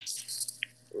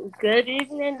Good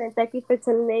evening, and thank you for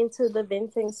tuning in to the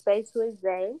Venting Space with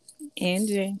Zay.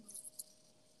 Angie.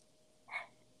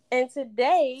 And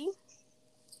today,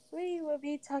 we will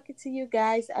be talking to you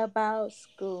guys about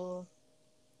school.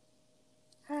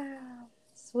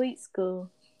 Sweet school.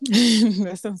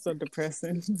 That sounds so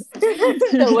depressing.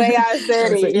 The way I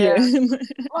said it, Yeah.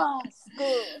 yeah. Oh,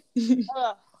 school.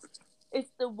 Oh, it's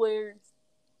the words.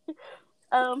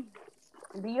 Um,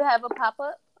 do you have a pop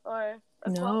up or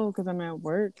a quote? No, because I'm at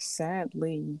work,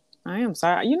 sadly. I am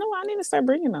sorry. You know what? I need to start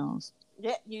bringing those.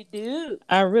 Yeah, you do.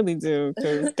 I really do,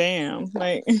 because damn.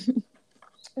 Like,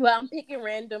 Well, I'm picking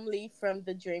randomly from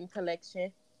the Dream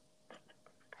Collection.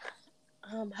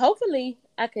 Hopefully,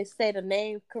 I can say the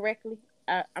name correctly.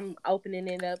 I'm opening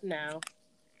it up now.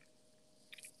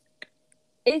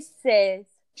 It says,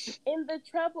 "And the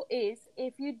trouble is,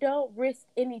 if you don't risk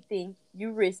anything,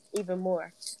 you risk even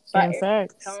more." By in Eric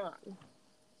facts. John.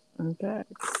 In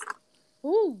facts.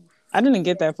 Ooh, I didn't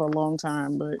get that for a long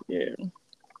time, but yeah.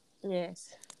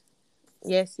 yes,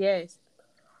 yes, yes.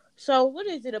 So, what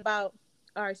is it about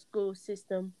our school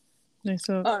system?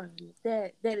 So,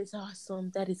 That is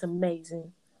awesome. That is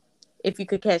amazing. If you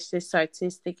could catch this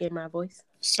sarcastic in my voice,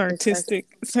 this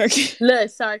sarcastic. little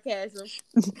sarcasm.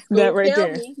 School That right kill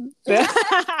there. me.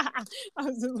 That, I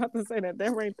was just about to say that.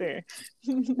 That right there.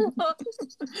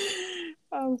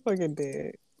 I'm fucking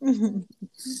dead.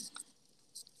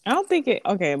 I don't think it.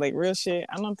 Okay, like real shit.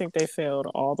 I don't think they failed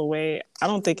all the way. I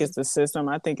don't think it's the system.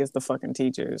 I think it's the fucking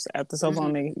teachers. After so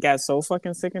long, Mhm. they got so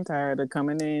fucking sick and tired of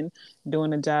coming in,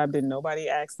 doing a job that nobody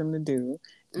asked them to do.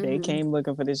 They Mhm. came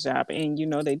looking for this job, and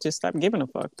they just stopped giving a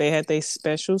fuck. They had their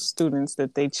special students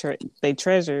that they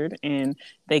treasured and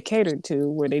they catered to,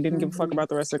 where they didn't give a fuck Mhm. about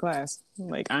the rest of the class.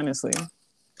 Like honestly.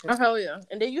 Oh yeah,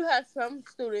 and then you have some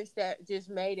students that just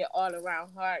made it all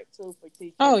around hard too for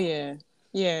Oh teachers, yeah,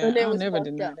 yeah. and it I'll was never fucked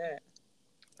deny up. that.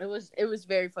 It was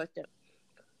very fucked up.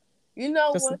 You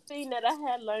know, 'Cause- one thing that I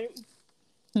had learned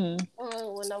hmm.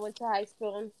 when I went to high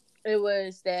school, it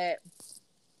was that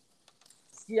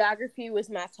geography was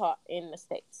not taught in the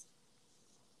states,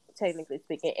 technically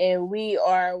speaking, and we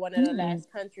are one of the Hmm.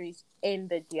 last countries in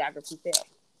the geography field.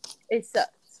 It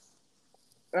sucks.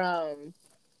 Um,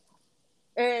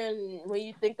 and when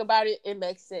you think about it, it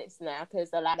makes sense now because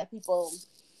a lot of people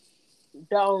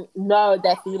don't know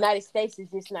that the United States is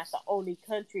just not the only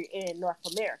country in North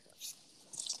America.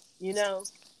 You know,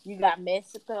 you got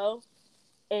Mexico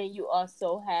and you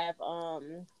also have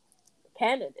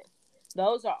Canada.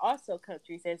 Those are also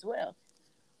countries as well.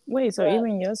 Wait, so But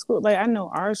even your school, like I know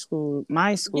our school,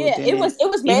 my school yeah, it didn't. was it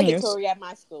was Even yours. mandatory at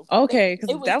my school. Okay, because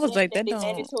It was that was like that definitely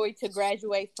don't. mandatory to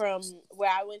graduate from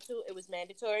where I went to. It was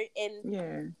mandatory, and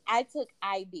Yeah. I took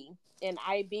IB, and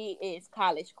IB is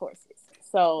college courses.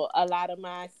 So a lot of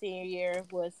my senior year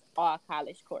was all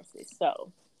college courses.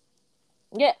 So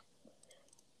yeah,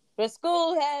 but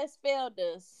school has failed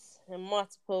us in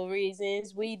multiple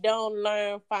reasons. We don't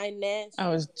learn I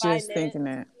was just finance thinking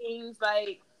that things.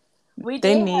 Like we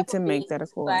they did have need a to make that a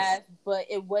business course. class, but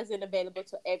it wasn't available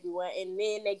to everyone. And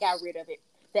then they got rid of it.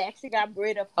 They actually got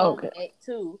rid of home Okay. ec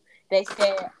too. They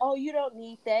said, "Oh, you don't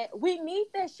need that. We need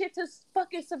that shit to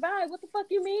fucking survive." What the fuck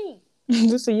you mean?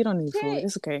 Just so you don't need food. Shit.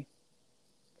 It's okay.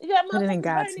 You got Put it in motherfuckers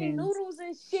God's burning hands. noodles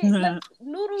and shit.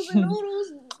 Noodles and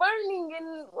noodles burning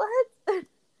and what?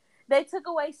 They took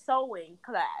away sewing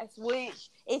class, which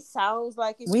it sounds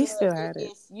like it's We the still had it.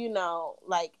 biggest,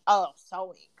 like, oh,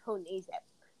 sewing. Who needs that?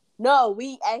 No,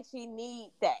 we actually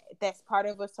need that. That's part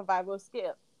of a survival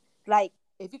skill. Like,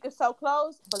 if you can sew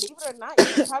clothes, believe it or not, you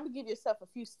can probably give yourself a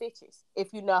few stitches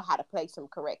if you know how to place them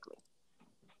correctly.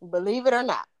 Believe it or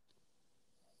not.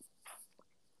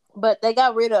 But they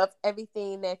got rid of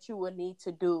everything that you would need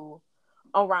to do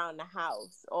around the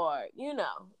house, or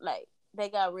like they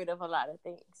got rid of a lot of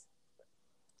things.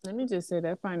 Let me just say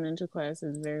that financial class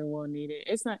is very well needed.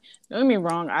 It's not. Don't get me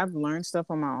wrong. I've learned stuff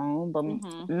on my own, but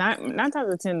Mhm. not nine times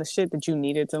out of ten, the shit that you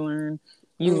needed to learn,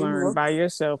 you learned Mhm. by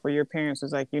yourself, or your parents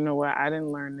was like, you know what, I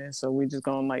didn't learn this, so we just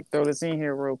gonna like throw this in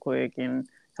here real quick and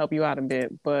help you out a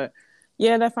bit. But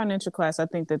yeah, that financial class, I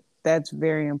think that's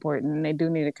very important, and they do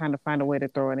need to kind of find a way to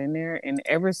throw it in there. And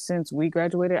ever since we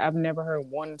graduated, I've never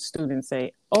heard one student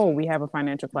say, "Oh, we have a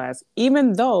financial class,"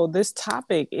 even though this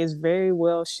topic is very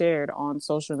well shared on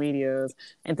social medias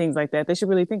and things like that. They should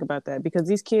really think about that because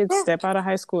these kids step out of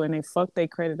high school and they fuck their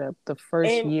credit up the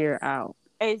first And year out.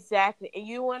 exactly. And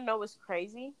you want to know what's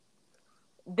crazy?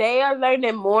 They are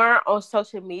learning more on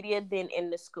social media than in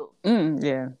the school.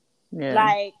 Yeah,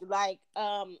 yeah.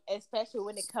 Especially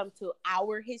when it comes to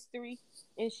our history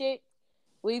and shit.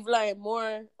 We've learned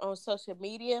more on social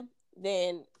media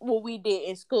than what we did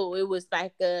in school. It was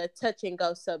like a touch and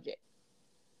go subject.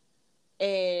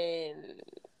 and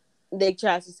they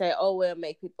try to say, "Oh, well, it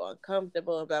make people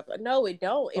uncomfortable," and blah blah. No, it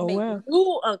don't. It Oh makes well.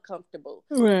 you uncomfortable,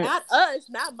 Right. not us,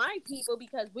 not my people,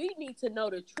 because we need to know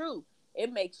the truth.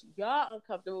 It makes y'all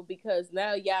uncomfortable because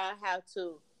now y'all have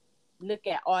to look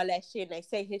at all that shit. And they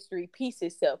say history repeats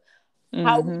itself.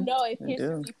 How we Mm-hmm. know if I history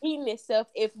do. repeating itself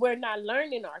if we're not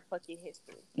learning our fucking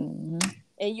history, Mm-hmm.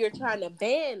 and you're trying to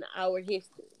ban our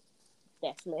history?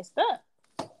 That's messed up.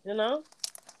 You know,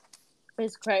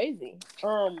 it's crazy.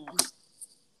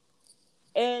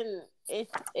 And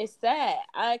it's sad.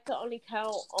 I can only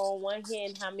count on one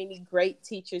hand how many great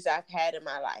teachers I've had in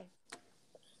my life.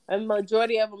 A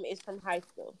majority of them is from high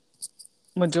school.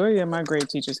 Majority of my great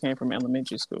teachers came from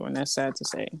elementary school, and that's sad to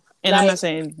say. And I'm not Like,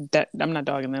 saying that I'm not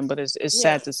dogging them, but it's yeah,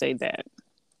 sad to say that.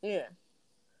 yeah.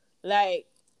 Like,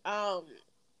 um,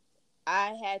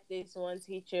 I had this one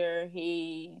teacher.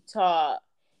 He taught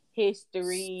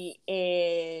history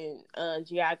and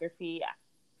geography.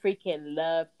 I freaking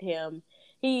loved him.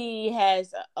 He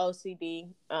has OCD.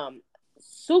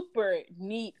 Super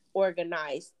neat,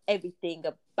 organized. Everything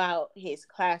about his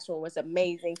classroom was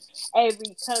amazing.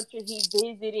 Every country he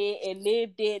visited and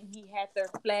lived in, he had their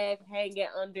flag hanging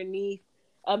underneath.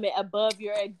 Above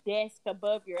your desk,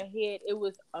 above your head. It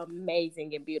was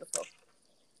amazing and beautiful.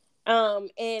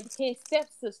 And his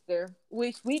stepsister,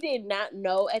 which we did not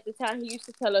know at the time. He used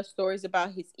to tell us stories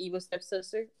about his evil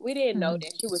stepsister. We didn't know Mm-hmm.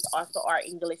 that she was also our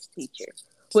English teacher,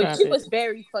 which Stop she it. was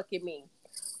very fucking mean.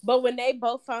 But when they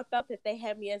both found out that they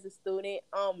had me as a student,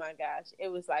 oh my gosh,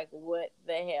 it was like, what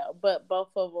the hell? But both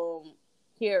of them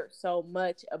cared so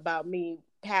much about me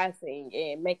passing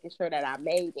and making sure that I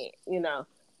made it,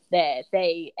 that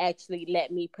they actually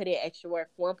let me put in extra work.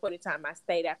 One point in time, I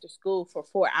stayed after school for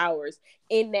 4 hours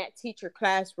in that teacher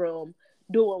classroom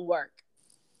doing work.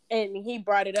 And he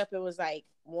brought it up and was like,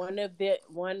 one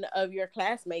of your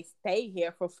classmates stayed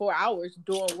here for 4 hours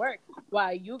doing work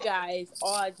while you guys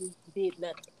all just did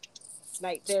nothing.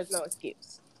 Like, there's no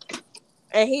excuse.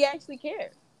 And he actually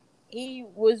cared. He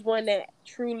was one that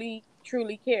truly,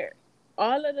 truly cared.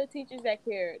 All of the teachers that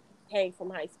cared came from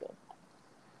high school.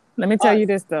 Let me tell All of you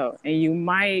this though, and you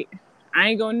might, I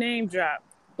ain't gonna name drop,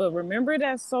 but remember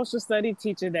that social study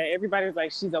teacher that everybody was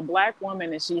like, she's a black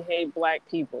woman and she hate black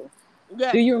people.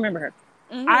 them. Do Yeah. you remember her?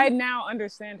 Mm-hmm. I now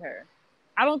understand her.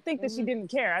 I don't think that she Mm-hmm.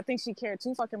 didn't care. I think she cared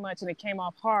too fucking much and it came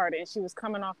off hard and she was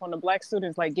coming off on the black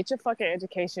students like, get your fucking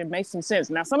education, make some sense.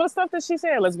 Now some of the stuff that she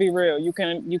said, let's be real, you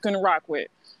can rock with.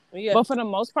 Yeah. But for the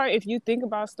most part, if you think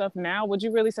about stuff now, would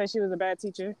you really say she was a bad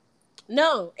teacher?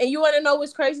 No. And you want to know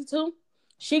what's crazy too?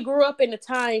 She grew up in a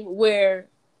time where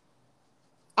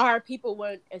our people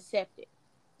weren't accepted.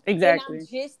 And I'm Exactly.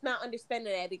 just not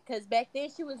understanding that because back then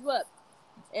she was what?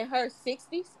 In her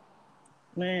 60s?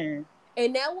 Man.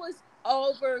 And that was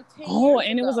over 10 Oh, years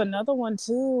and it was ago. another one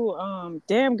too.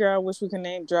 Damn girl, I wish we could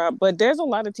name drop. But there's a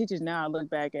lot of teachers now I look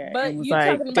back at and But was you like,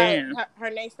 talking about damn. her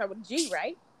name start with G,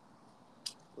 right?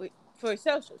 For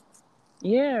socials.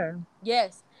 Yeah.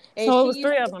 Yes. And So it she was used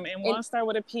three of to, them, and and one start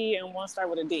with a P and one start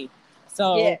with a D. yeah,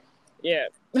 So, yeah.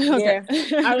 Okay.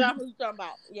 yeah. I know who you're talking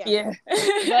about. Yeah. Yeah.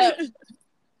 But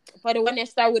for the one that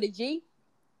start with a G,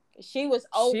 she was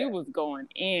She older. was going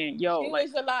in. Yo, She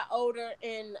like, was a lot older,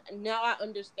 and now I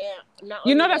understand. Not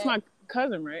you only know that's that, my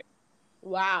cousin, right?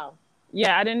 wow.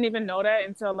 Yeah, I didn't even know that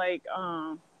until like,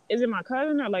 is it my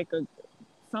cousin or like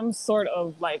some sort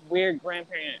of like weird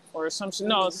grandparent or no,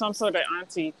 Mm-hmm. some sort of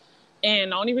auntie.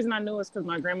 And the only reason I knew is because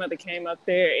my grandmother came up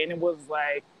there and it was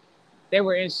like they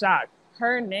were in shock.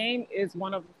 Her name is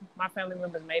one of my family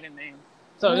members' maiden name.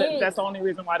 So that's the Mm. only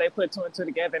reason why they put two and two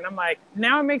together. And I'm like,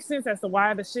 now it makes sense as to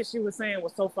why the shit she was saying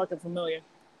was so fucking familiar.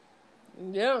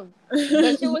 Yeah.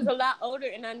 But she was a lot older,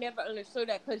 and I never understood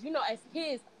that because, as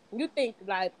kids, you think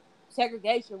like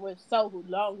segregation was so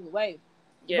long away.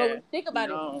 But when Yeah, you think about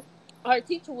it, no. our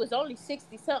teacher was only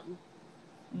 60 something,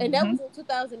 and that Hmm. was in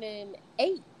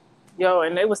 2008. Yo,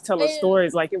 and they was telling And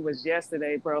stories like it was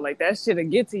yesterday, bro. Like that shit'll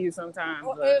get to you sometimes.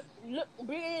 look,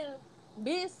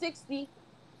 being 60,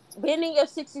 being in your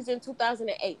 60s in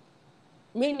 2008,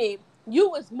 meaning you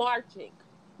was marching,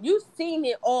 you seen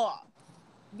it all.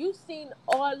 You seen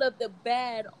all of the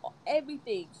bad,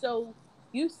 everything. So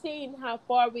you seen how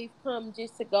far we've come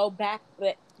just to go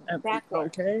backwards.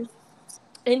 Okay.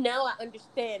 And now I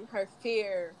understand her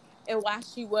fear and why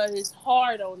she was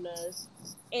hard on us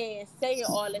and saying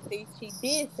all the things she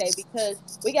did say, because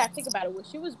we gotta think about it. When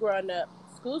she was growing up,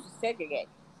 schools were segregated.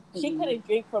 She Mm-hmm. couldn't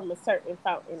drink from a certain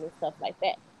fountain and stuff like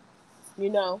that. You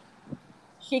know,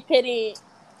 she couldn't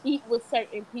eat with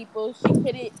certain people. She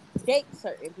couldn't date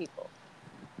certain people.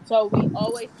 So we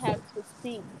always have to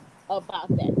think about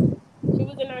that too. She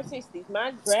was in her 60s.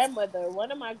 My grandmother,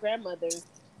 one of my grandmothers,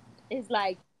 is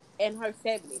like in her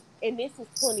 70s, and this is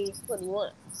 2021.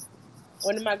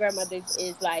 One of my grandmothers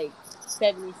is like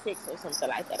 76 or something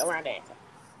like that, around that time.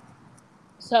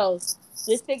 So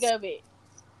just think of it,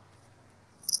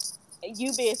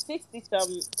 you being 60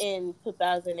 something in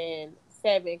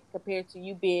 2007 compared to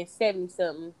you being 70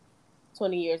 something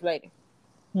 20 years later.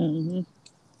 Mm-hmm.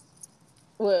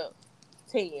 Well,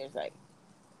 10 years later.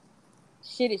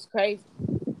 Shit is crazy,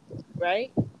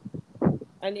 right?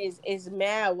 And it's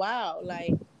mad wild.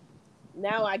 Like,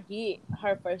 now I get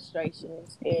her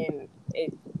frustrations and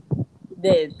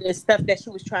the stuff that she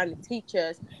was trying to teach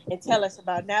us and tell us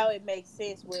about. Now it makes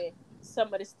sense with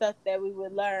some of the stuff that we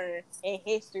would learn in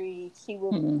history. She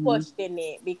would Mm-hmm. question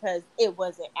it because it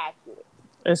wasn't accurate.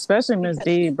 Especially Miss Because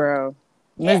D, bro.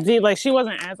 Miss yeah, D, like she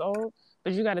wasn't as old,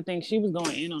 but you got to think she was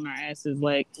going in on our asses,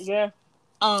 like. yeah,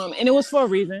 And it was for a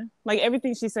reason. Like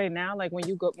everything she say now, like when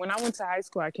I went to high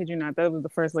school, I kid you not, that was the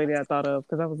first lady I thought of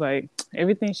because I was like,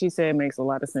 everything she said makes a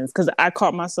lot of sense. Because I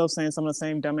caught myself saying some of the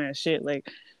same dumbass shit.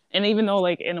 Like, and even though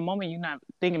like in the moment you're not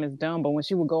thinking it's dumb, but when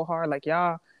she would go hard, like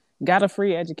y'all got a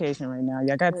free education right now,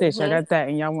 y'all got this, y'all mhm, got that,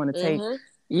 and y'all want to take, mhm,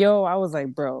 yo, I was like,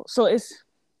 bro. So it's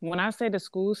when I say the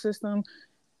school system.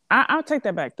 I'll take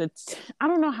that back. I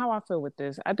don't know how I feel with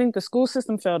this. I think the school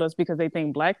system failed us because they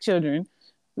think black children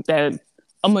that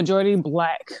a majority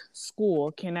black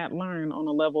school cannot learn on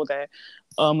a level that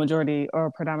a majority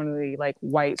or predominantly like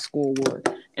white school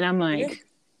would. And I'm yeah. like,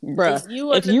 bruh, And you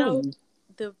want if to know you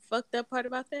the fucked up part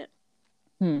about that?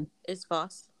 hmm, It's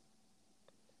false.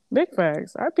 big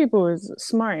facts, our people is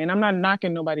smart, and I'm not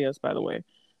knocking nobody else, by the way.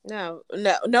 No,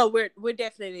 no, no. We're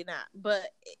definitely not. But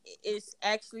it's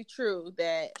actually true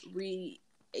that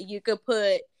you could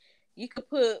put you could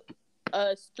put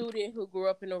a student who grew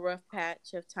up in a rough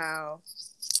patch of town,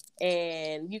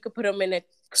 and you could put them in a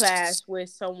class with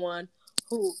someone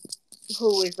who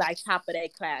who is like top of their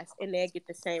class, and they get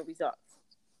the same results.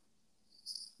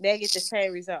 They get the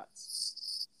same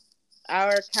results.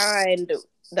 Our kind,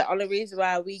 the only reason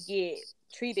why we get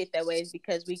treated that way is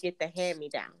because we get the hand me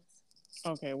downs.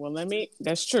 Okay, well,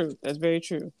 that's true. That's very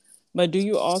true. But do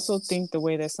you also think the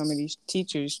way that some of these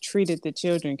teachers treated the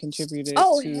children contributed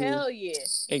Oh to hell yeah!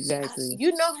 exactly?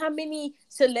 You know how many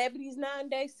celebrities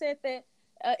nowadays said that,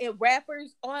 and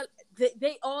rappers all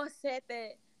they all said that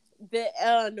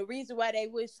the reason why they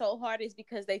worked so hard is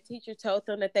because their teacher told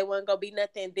them that they weren't gonna be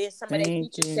nothing. Then some of their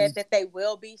Thank teachers you. said that they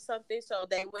will be something, so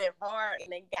they went hard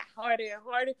and they got harder and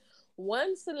harder.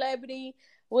 One celebrity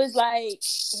was like,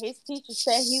 his teacher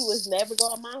said he was never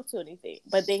gonna amount to anything,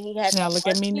 but then he had Now that look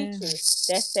one at me now. teacher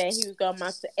that said he was gonna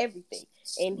amount to everything,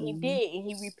 and he Mm-hmm. did, and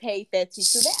he repaid that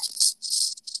teacher back.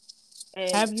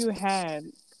 And Have you had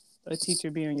a teacher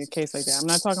be on your case like that? I'm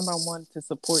not talking about one to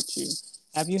support you.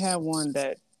 Have you had one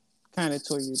that kind of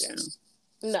tore you down?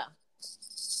 no,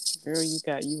 Girl,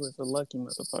 you was a lucky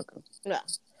motherfucker. no,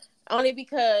 only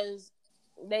because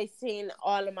they seen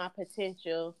all of my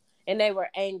potential, and they were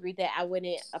angry that I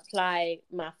wouldn't apply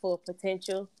my full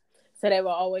potential. So they will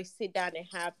always sit down and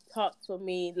have talk to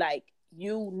me like,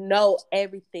 you know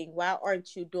everything. Why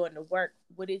aren't you doing the work?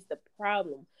 What is the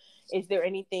problem? Is there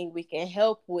anything we can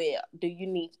help with? Do you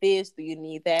need this? Do you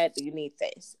need that? Do you need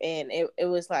this? And it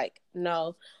was like,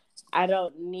 no, I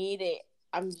don't need it.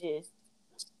 I'm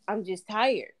just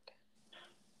tired.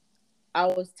 I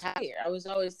was tired. I was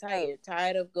always tired.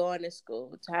 Tired of going to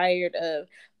school. Tired of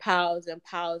piles and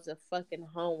piles of fucking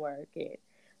homework. And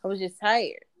I was just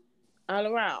tired all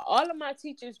around. All of my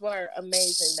teachers were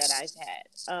amazing that I've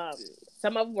had.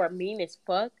 Some of them were mean as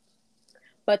fuck,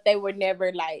 but they were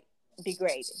never like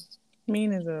degrading.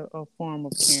 Mean is a form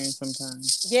of caring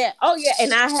sometimes. Yeah. Oh yeah.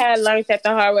 And I had learned that the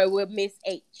hard way with Miss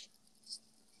H.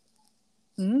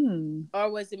 Mm.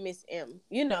 Or was it Miss M?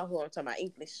 You know who I'm talking about.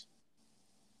 English?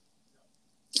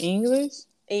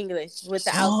 English with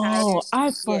the Oh, outsiders. I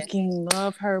Yeah. fucking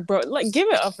love her, bro. Like, give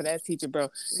it up for that teacher, bro,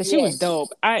 because she was Yes. dope.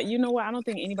 You know what? I don't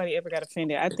think anybody ever got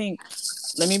offended. I think,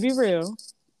 let me be real.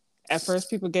 At first,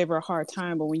 people gave her a hard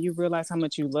time, but when you realize how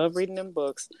much you love reading them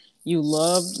books, you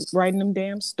love writing them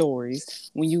damn stories,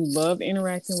 when you love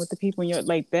interacting with the people in your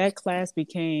like that class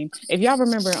became. If y'all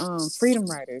remember, Freedom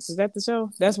Writers, is that the show?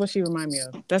 That's what she reminded me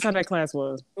of. That's how that class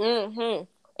was. Mm-hmm.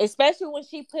 Especially when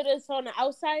she put us on the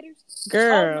outsiders. Oh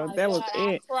Girl, my that was god,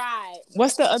 I it. cried.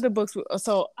 What's the other books?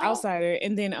 So Oh Outsider,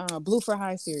 and then Blue for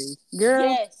High series. Girl,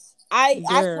 yes, I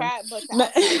girl, cried, but the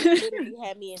outsiders that literally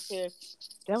had me in tears.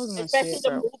 was my Especially shit, the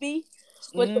bro. movie.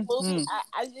 With the movie,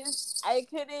 Mm-hmm. I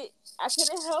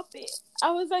couldn't help it.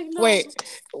 I was like, no. Wait,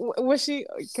 was she?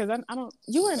 Because I don't.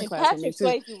 You were in the And class with me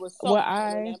Patrick too. Swayze was so Well,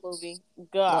 good in I that movie. well,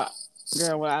 God.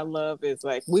 Girl, what I love is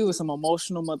like we were some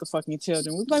emotional motherfucking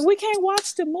children. We like, we can't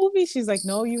watch the movie. She's like,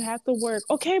 no, you have to work.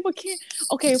 Okay, but can't.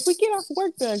 Okay, if we get off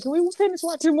work done, can we finish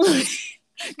watching the movie?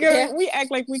 Yeah. Girl, we act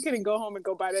like we couldn't go home and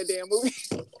go buy that damn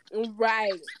movie.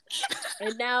 Right.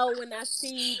 And now when I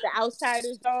see The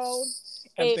Outsider Zone,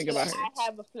 I'm thinking about her. I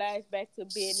have a flashback to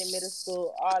being in middle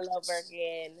school all over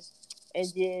again,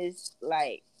 and just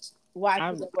like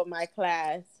watching it with my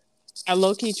class. I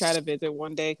low key try to visit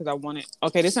one day because I wanted.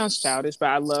 Okay, this sounds childish, but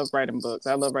I love writing books.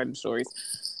 I love writing stories.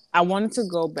 I wanted to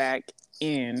go back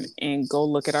in and go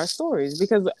look at our stories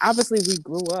because obviously we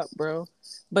grew up, bro.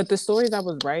 But the stories I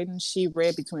was writing, she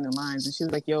read between the lines and she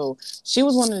was like, yo, she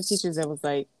was one of the teachers that was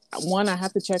like, one, I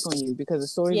have to check on you because the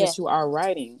stories that you are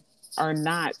writing are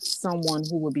not someone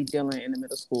who would be dealing in the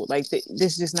middle school. Like, this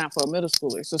is just not for a middle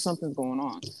schooler. So something's going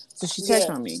on. So she checked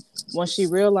on me. When she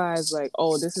realized, like,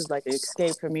 oh, this is like an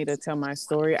escape for me to tell my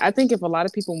story. I think if a lot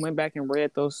of people went back and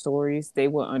read those stories, they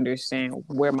would understand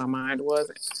where my mind was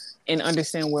and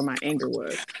understand where my anger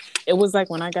was. It was like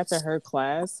when I got to her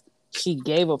class, she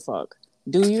gave a fuck.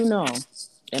 Do you know?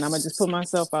 And I'm going to just put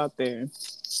myself out there.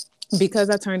 Because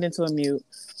I turned into a mute,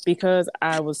 because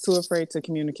I was too afraid to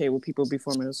communicate with people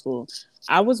before middle school.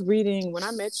 I was reading, when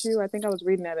I met you, I think I was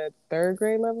reading at a 3rd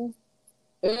grade level.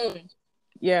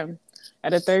 Yeah,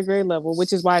 at a 3rd grade level,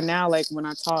 which is why now, like, when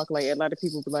I talk, like, a lot of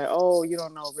people be like, oh, you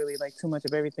don't know really, like, too much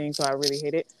of everything, so I really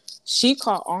hate it. She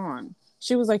caught on.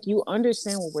 She was like, you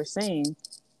understand what we're saying,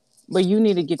 but you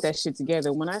need to get that shit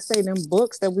together. When I say them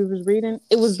books that we was reading,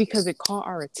 it was because it caught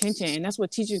our attention. And that's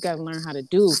what teachers got to learn how to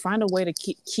do. Find a way to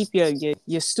keep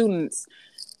your students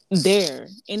there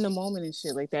in the moment and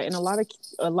shit like that. And a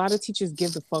lot of teachers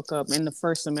give the fuck up in the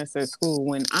first semester of school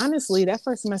when honestly that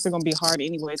first semester gonna be hard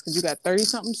anyways because you got 30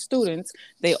 something students.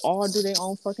 They all do their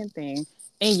own fucking thing.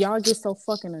 And y'all get so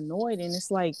fucking annoyed. And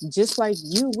it's like, just like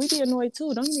you, we be annoyed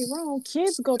too. Don't get me wrong.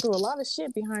 Kids go through a lot of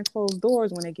shit behind closed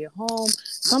doors when they get home.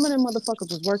 Some of them motherfuckers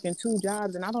was working 2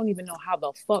 jobs, and I don't even know how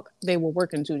the fuck they were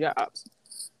working 2 jobs.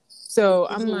 So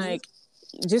I'm like,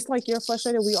 just like you're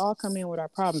frustrated, we all come in with our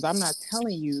problems. I'm not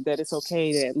telling you that it's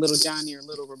okay that little Johnny or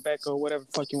little Rebecca or whatever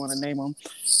the fuck you want to name them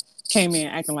came in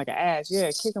acting like an ass.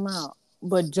 Yeah, kick them out.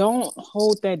 But don't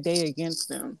hold that day against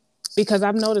them. Because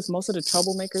I've noticed most of the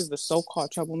troublemakers, the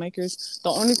so-called troublemakers, the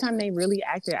only time they really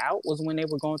acted out was when they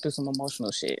were going through some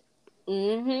emotional shit.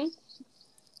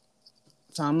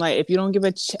 So I'm like, if you don't give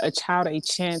a child a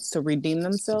chance to redeem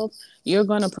themselves, you're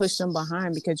going to push them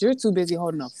behind because you're too busy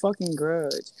holding a fucking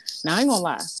grudge. Now, I ain't going to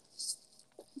lie.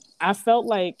 I felt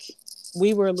like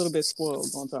we were a little bit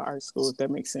spoiled going to art school, if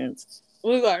that makes sense.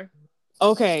 We were.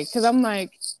 Okay, because I'm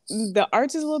like, the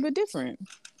arts is a little bit different.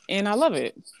 And I love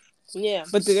it. Yeah.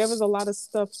 But there was a lot of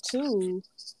stuff too.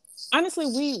 Honestly,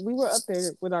 we were up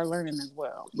there with our learning as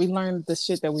well. We learned the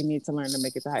shit that we need to learn to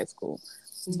make it to high school.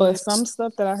 But some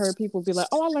stuff that I heard people be like,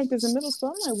 oh, I learned this in middle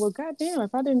school. I'm like, well, goddamn,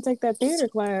 if I didn't take that theater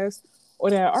class or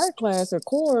that art class or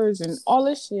chorus and all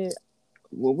this shit,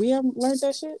 would we have learned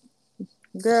that shit?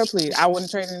 Girl, please. I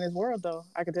wouldn't trade in this world, though.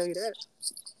 I can tell you that.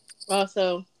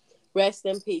 Also, rest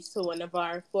in peace to one of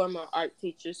our former art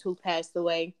teachers who passed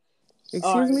away.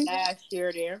 Excuse me? Last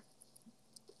year there.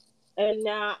 And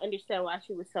now I understand why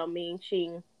she was so mean.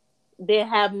 She didn't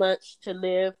have much to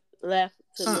live left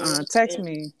to live. Text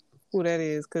me who that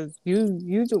is, because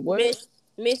you do what?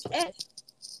 Miss S.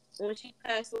 When she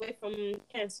passed away from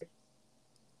cancer.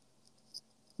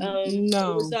 No.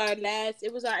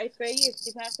 It was our 8th grade year.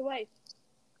 She passed away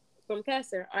from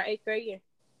cancer, our 8th grade year.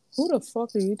 Who the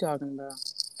fuck are you talking about?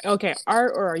 Okay,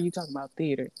 art, or are you talking about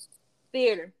theater?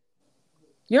 Theater.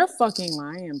 You're fucking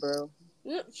lying, bro.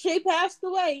 She passed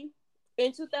away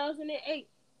in 2008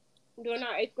 during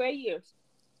our 8th grade years.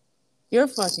 You're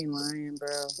fucking lying,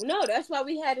 bro. No, that's why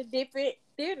we had a different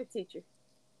theater teacher.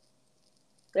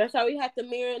 That's why we had the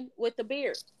man with the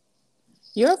beard.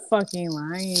 You're fucking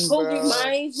lying, bro. Who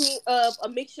reminds me of a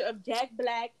mixture of Jack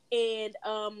Black and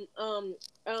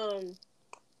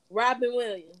Robin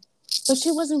Williams. But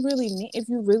she wasn't really mean. If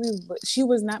you really, she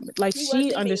was not like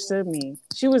she understood me.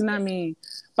 She was not mean,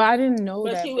 but I didn't know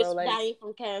that. But she was dying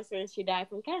from cancer, and she died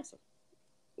from cancer.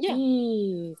 Yeah,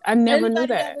 geez, I never knew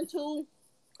that. To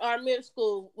our middle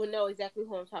school would know exactly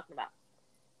who I'm talking about.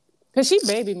 Cause she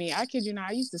babied me. I kid you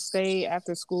not. I used to stay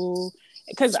after school.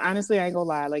 Cause honestly, I ain't gonna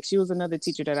lie. Like she was another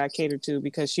teacher that I catered to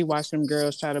because she watched them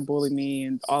girls try to bully me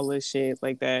and all this shit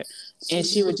like that. And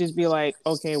she would just be like,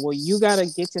 "Okay, well, you gotta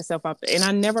get yourself out there." And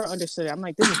I never understood it. I'm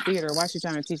like, "This is theater. Why is she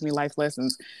trying to teach me life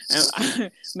lessons?"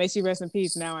 And may she rest in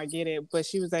peace. Now I get it. But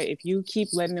she was like, "If you keep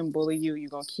letting them bully you, you're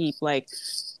gonna keep like."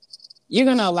 you're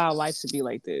gonna allow life to be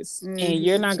like this, and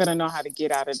you're not gonna know how to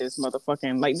get out of this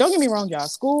motherfucking, like, don't get me wrong, y'all,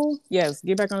 school, yes,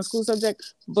 get back on the school subject,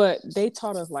 but they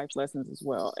taught us life lessons as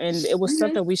well, and it was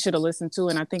stuff that we should have listened to.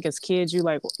 And I think as kids, you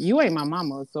like, you ain't my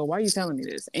mama, so why are you telling me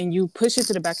this? And you push it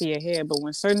to the back of your head, but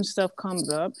when certain stuff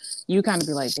comes up, you kind of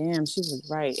be like, damn, she was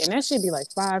right. And that should be like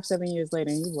 5-7 years later,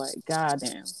 and you like, god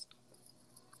damn.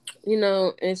 You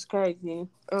know, it's crazy.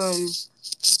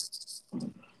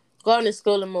 Going to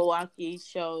school in Milwaukee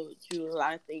showed you a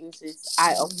lot of things. It's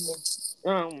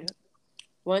eye-opening.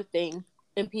 One thing,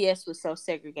 MPS was so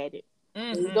segregated.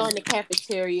 When you go in the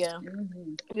cafeteria,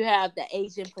 you have the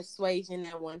Asian persuasion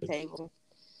at one table.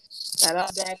 Got all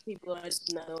black people in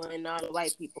another one, and all the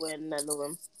white people in another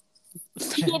one.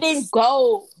 We didn't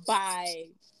go by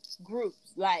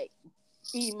groups like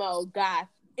emo, goth,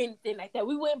 anything like that.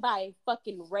 We went by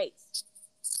fucking race.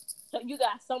 So you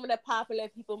got some of the popular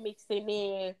people mixing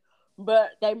in,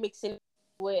 but they mixing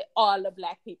with all the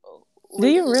black people. Do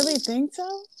you really think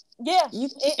so? Yeah.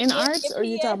 In arts, or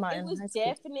you talking about in high school? It was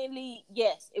definitely,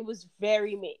 yes, it was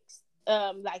very mixed,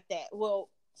 like that. Well,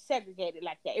 segregated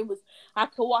like that. It was, I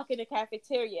could walk in the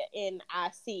cafeteria and I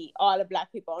see all the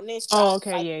black people on this side. Oh,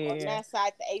 okay, yeah. On that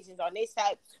side, the Asians on this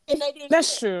side. And they didn't.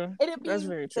 That's true. That's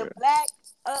very true. The black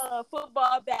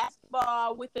football,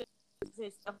 basketball with the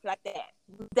and stuff like that.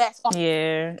 That's all.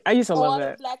 Yeah, I used to love that.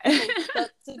 All the black people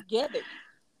stuck together.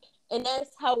 And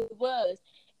that's how it was.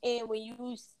 And when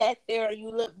you sat there and you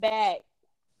look back,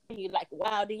 and you're like,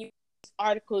 wow, then you read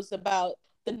articles about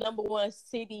the number one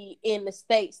city in the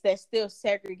States that's still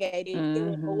segregated.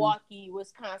 And Milwaukee,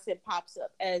 Wisconsin pops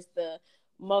up as the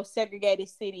most segregated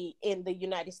city in the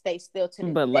United States still to this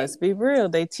day. But let's be real,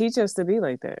 they teach us to be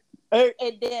like that. And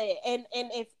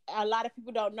if a lot of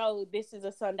people don't know, this is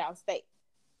a sundown state.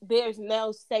 There's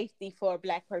no safety for a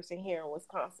black person here in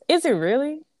Wisconsin. Is it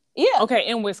really? Yeah. Okay,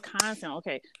 in Wisconsin.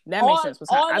 Okay, that makes sense.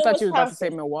 I thought you were about to say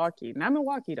Milwaukee. Not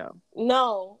Milwaukee, though.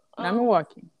 No. Not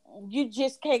Milwaukee. You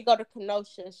just can't go to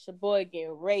Kenosha,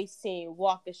 Sheboygan, Racine,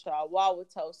 Waukesha,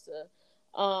 Wauwatosa,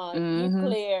 Eau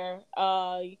Claire.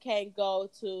 You can't go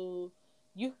to...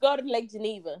 You could go to Lake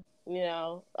Geneva, you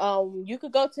know. You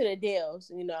could go to the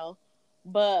Dells, you know.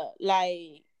 But,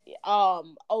 like,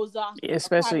 Ozark,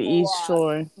 especially East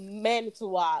Shore,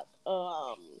 Manitowoc,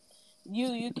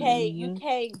 you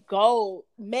can't go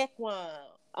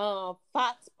Mequon,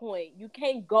 Fox Point. You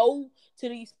can't go to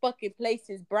these fucking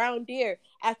places, Brown Deer,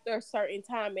 after a certain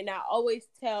time. And I always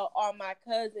tell all my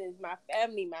cousins, my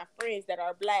family, my friends that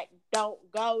are black, don't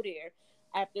go there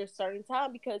after a certain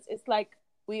time, because it's like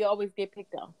we always get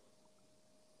picked on.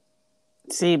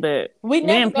 See, but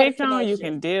being picked on, you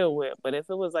can deal with. But if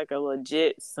it was like a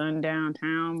legit sundown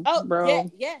town, bro.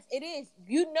 Yes, it is.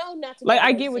 You know not to. Like,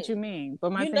 I get what you mean,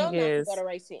 but my thing is, not to go to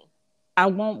Racine. I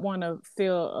won't want to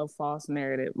feel a false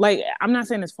narrative. Like, I'm not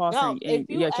saying it's false in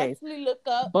your case. If you actually look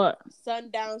up, but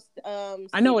sundown,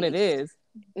 I know what it is.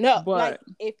 No, but like,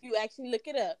 if you actually look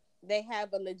it up, they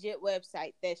have a legit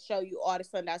website that show you all the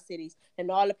sundown cities,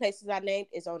 and all the places I named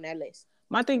is on that list.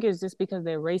 My thing is, just because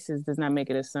they're racist does not make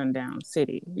it a sundown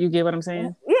city. You get what I'm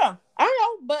saying? Yeah, I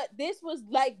know. But this was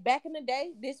like back in the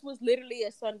day. This was literally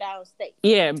a sundown state.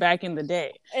 Yeah, back in the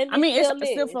day. And I mean, I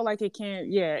still feel like it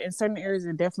can. Yeah, in certain areas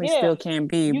it definitely still can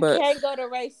be. You but can't go to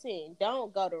Racine.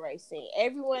 Don't go to Racine.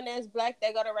 Everyone that's black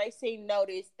that go to Racine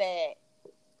notice that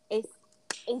it's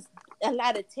a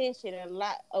lot of tension and a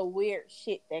lot of weird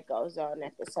shit that goes on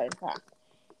at the same time.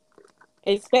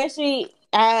 Especially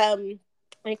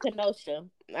in Kenosha,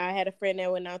 I had a friend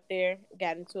that went out there,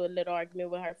 got into a little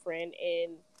argument with her friend,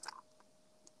 and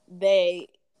they,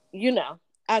 you know,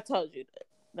 I told you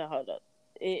the hold up.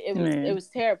 It was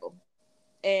terrible,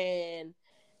 and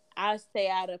I stay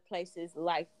out of places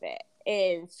like that.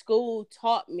 And school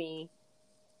taught me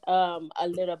a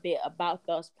little bit about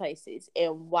those places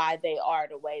and why they are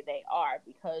the way they are,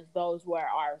 because those were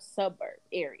our suburb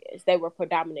areas. They were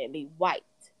predominantly white,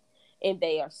 and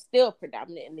they are still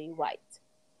predominantly white.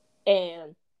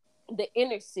 And the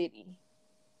inner city,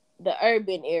 the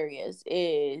urban areas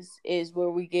is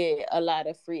where we get a lot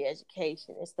of free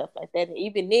education and stuff like that. And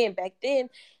even then, back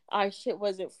then, our shit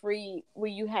wasn't free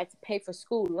where you had to pay for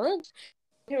school lunch.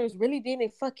 Parents really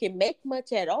didn't fucking make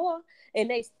much at all. And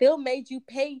they still made you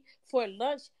pay for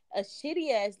lunch, a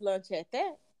shitty ass lunch at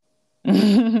that.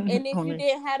 And if you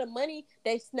didn't have the money,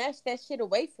 they snatched that shit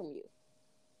away from you.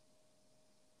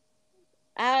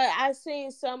 I've seen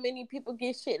so many people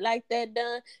get shit like that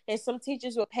done, and some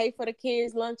teachers will pay for the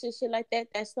kids' lunch and shit like that.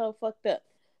 That's so fucked up.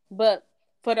 But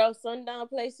for those sundown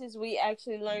places, we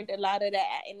actually learned a lot of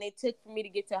that, and it took for me to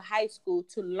get to high school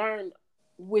to learn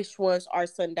which ones are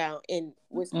sundown in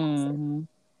Wisconsin.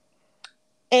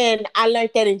 And I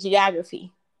learned that in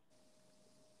geography.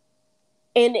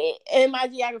 And my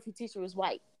geography teacher was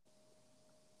white.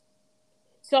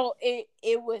 So it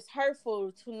was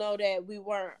hurtful to know that we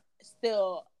weren't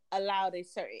still allowed in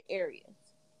certain areas.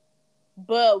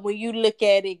 But when you look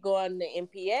at it going to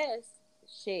MPS,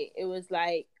 shit, it was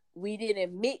like we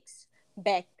didn't mix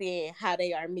back then how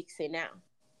they are mixing now.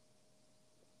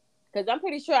 Because I'm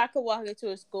pretty sure I could walk into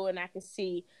a school and I could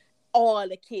see all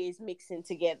the kids mixing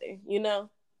together, you know?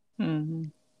 Mm-hmm.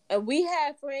 And we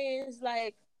had friends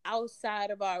like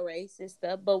outside of our race and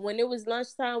stuff, but when it was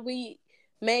lunchtime, we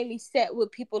mainly sat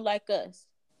with people like us.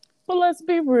 But let's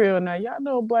be real now. Y'all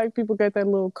know black people get that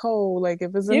little cold. Like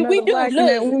if it's Yeah, we another do. black in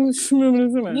that Look, room,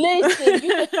 listen, you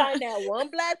can find that one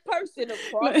black person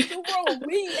across like, the room.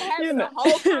 We you having know, a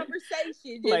whole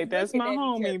conversation just like that's looking my at each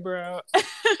homie, other. bro.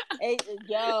 Hey,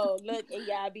 yo, look, and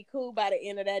y'all be cool by the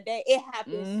end of that day. It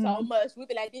happens so Mm-hmm. much. We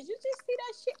be like, did you just see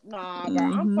that shit? Nah, bro.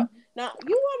 Mm-hmm. Nah,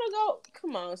 you wanna go?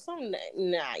 Come on, something.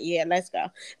 Nah, yeah, let's go.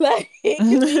 Like, we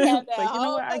have that Like, you know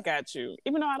whole what? I got you.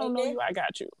 Even though I don't and know then you, I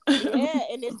got you. yeah,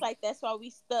 and it's like that's why we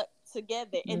stuck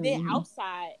together. And then Mm-hmm.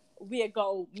 outside, we'll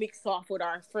go mix off with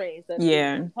our friends of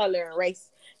Yeah. different color and race.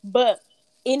 But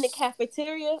in the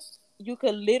cafeteria, you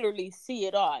could literally see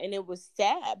it all, and it was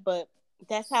sad, but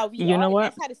that's how we You are, know and what?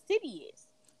 that's how the city is.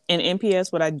 In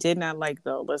MPS, what I did not like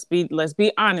though, let's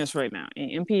be honest right now.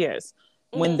 In MPS,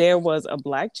 when Mm-hmm. there was a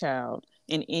black child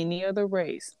in any other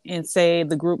race, and say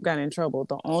the group got in trouble,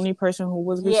 the only person who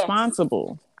was Yes,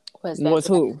 responsible was that was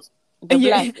black, who? the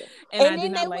Yeah, black one. and I And did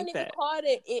then they not wouldn't like even that. call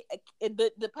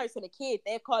the person a kid.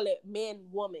 They call it man,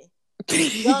 woman,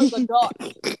 young adult.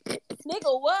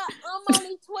 Nigga, what? I'm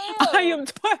only I 12. am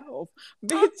 12, I'm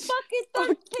bitch. fucking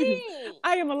Fuck you. 13.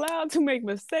 I am allowed to make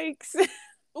mistakes.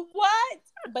 What?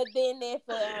 But then if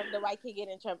the white kid get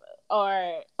in trouble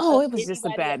or Oh, it was just a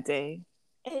anybody bad else, day.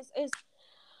 it's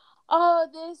oh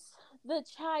this the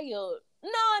child. No,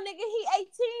 nigga, he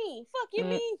 18. Fuck you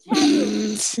mean child?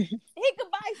 He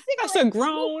could buy That's a cigarettes,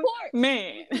 grown Newports.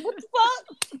 man. What the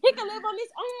fuck? He can live on his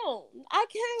own. I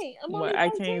can't. I'm What only I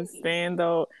can't 13. stand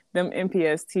though, them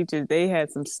MPS teachers, they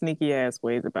had some sneaky ass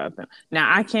ways about them.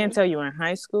 Now I can't tell you in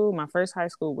high school, my first high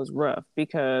school was rough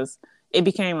because it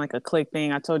became like a clique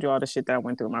thing. I told you all the shit that I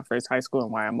went through in my first high school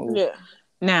and why I moved. Yeah.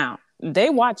 Now they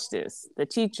watched this, the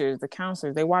teachers, the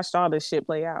counselors, they watched all this shit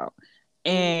play out.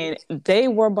 And they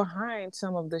were behind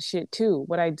some of the shit too.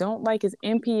 What I don't like is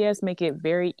MPS make it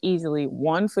very easily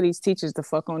one for these teachers to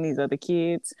fuck on these other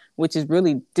kids, which is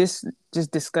really just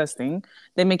disgusting.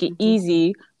 They make it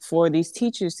easy for these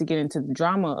teachers to get into the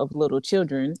drama of little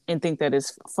children and think that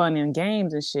it's fun and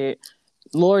games and shit.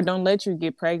 Lord, don't let you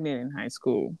get pregnant in high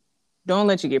school. Don't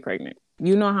let you get pregnant.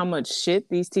 You know how much shit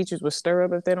these teachers will stir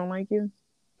up if they don't like you?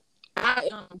 I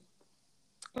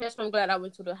That's why I'm glad I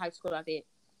went to the high school I did.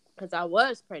 Because I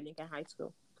was pregnant in high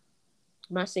school.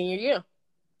 My senior year.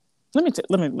 Let me.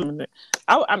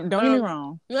 Don't get me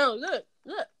wrong. No, look.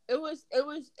 It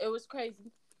was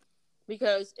crazy.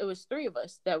 Because it was 3 of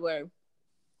us that were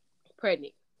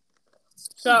pregnant.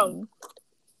 So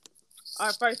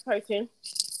our first person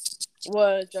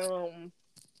was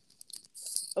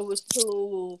it was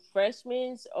 2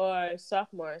 freshmen or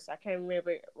sophomores. I can't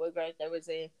remember what grade that was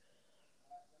in.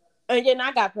 And then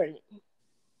I got pregnant.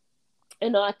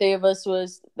 And all 3 of us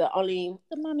was the only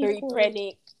 3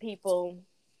 pregnant people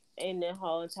in the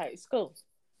whole entire school.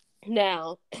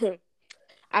 Now,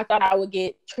 I thought I would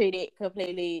get treated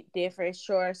completely different.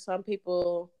 Sure, some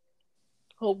people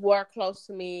who were close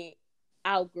to me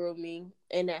outgrew me,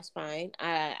 and that's fine.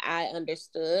 I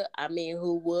understood. I mean,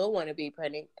 who would want to be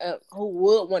pregnant? Who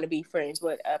would want to be friends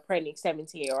with a pregnant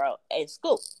 17-year-old in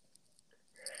school?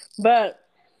 But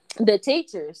the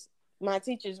teachers, my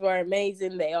teachers were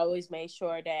amazing. They always made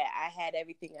sure that I had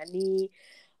everything I need.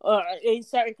 In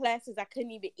certain classes, I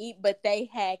couldn't even eat, but they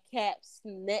had kept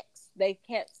snacks. They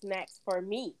kept snacks for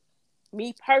me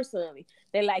personally.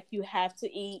 They like, you have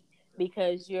to eat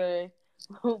because you're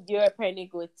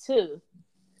pregnant with 2.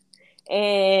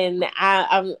 And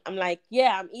I'm like,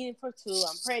 yeah, I'm eating for 2.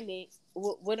 I'm pregnant.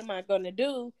 What am I gonna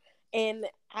do? And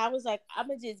I was like, I'm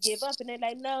gonna just give up. And they're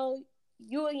like, no,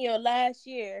 you in your last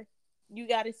year, you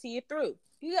got to see it through.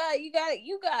 You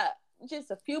got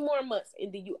just a few more months,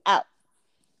 and then you out.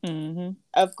 Mm-hmm.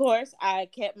 Of course, I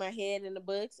kept my head in the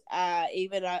books.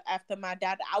 Even after my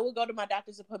doctor, I would go to my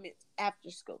doctor's appointments after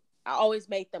school. I always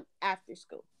made them after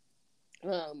school.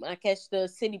 I catch the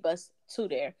city bus to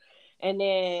there, and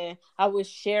then I would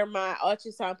share my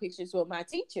ultrasound pictures with my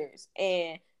teachers.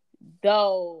 And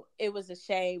though it was a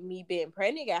shame me being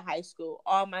pregnant at high school,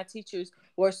 all my teachers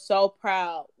were so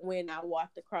proud when I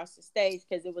walked across the stage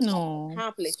because it was like an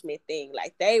accomplishment thing.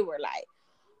 Like they were like,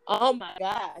 Oh my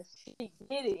gosh, she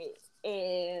did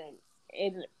it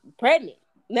and pregnant.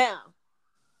 Now,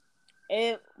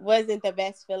 it wasn't the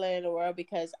best feeling in the world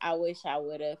because I wish I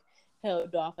would have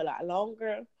held off a lot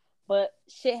longer. But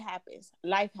shit happens.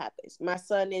 Life happens. My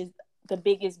son is the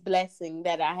biggest blessing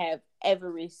that I have ever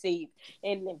received.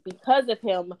 And because of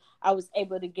him, I was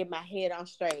able to get my head on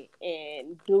straight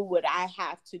and do what I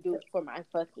have to do for my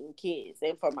fucking kids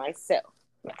and for myself.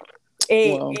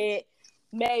 Well, It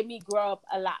made me grow up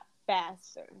a lot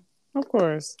faster. of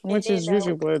course, And which then is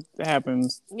usually what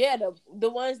happens. yeah, the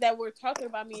ones that were talking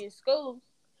about me in school,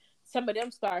 some of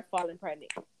them started falling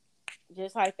pregnant.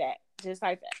 Just like that. Just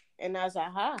like that. And I was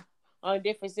like, huh. Only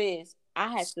difference is I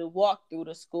had to walk through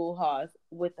the school halls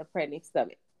with a pregnant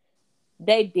stomach.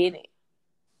 They didn't.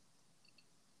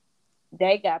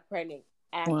 They got pregnant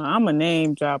Well, after. I'm a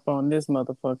name drop on this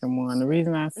motherfucking one. The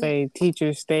reason I say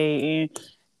teachers stay in,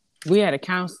 we had a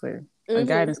counselor, a Mm-hmm.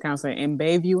 guidance counselor in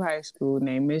Bayview High School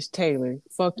named Miss Taylor.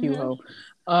 Fuck you, Mm-hmm. ho.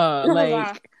 Oh, wow.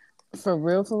 Like for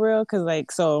real, because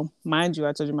like, so mind you,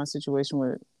 I told you my situation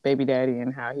with baby daddy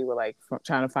and how he would like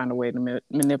trying to find a way to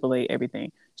manipulate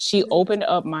everything. She Mm-hmm. opened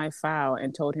up my file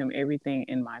and told him everything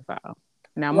in my file.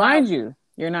 Now, Wow. mind you,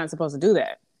 you're not supposed to do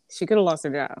that. She could have lost her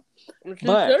job, She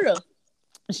but should have.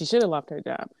 she should have lost her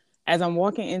job. As I'm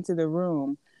walking into the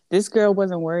room, this girl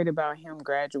wasn't worried about him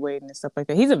graduating and stuff like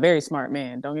that. He's a very smart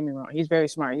man. Don't get me wrong. He's very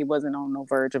smart. He wasn't on no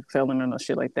verge of failing or no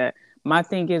shit like that. My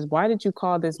thing is, why did you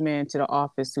call this man to the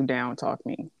office to down talk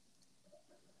me?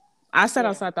 I sat Yeah.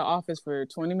 outside the office for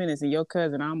 20 minutes and your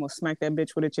cousin, I almost smacked that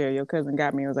bitch with a chair. Your cousin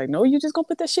got me and was like, no, you just gonna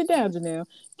put that shit down, Janelle.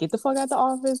 Get the fuck out the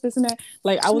office, this and that.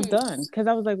 Like, I was Hmm. done. Cause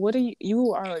I was like, what are you?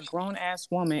 You are a grown ass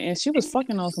woman. And she was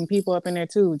fucking on some people up in there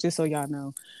too, just so y'all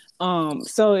know.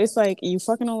 So it's like you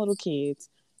fucking on little kids,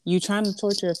 you trying to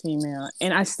torture a female,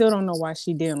 and I still don't know why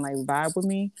she didn't like vibe with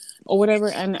me or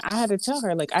whatever. And I had to tell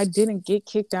her, like, I didn't get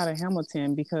kicked out of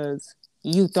Hamilton because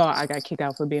you thought I got kicked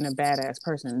out for being a badass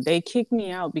person. They kicked me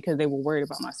out because they were worried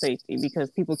about my safety because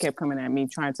people kept coming at me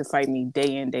trying to fight me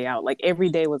day in, day out. Like every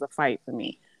day was a fight for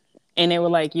me. And they were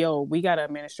like, yo, we gotta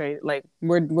administrate, like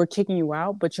we're kicking you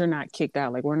out, but you're not kicked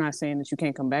out. Like we're not saying that you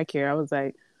can't come back here. I was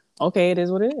like, okay, it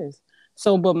is what it is.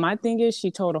 So, but my thing is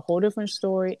she told a whole different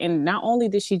story. And not only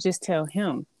did she just tell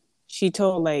him, she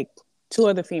told like two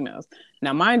other females.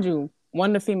 Now, mind you,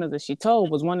 one of the females that she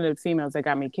told was one of the females that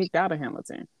got me kicked out of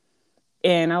Hamilton.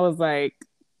 And I was like,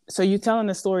 so you telling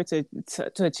the story to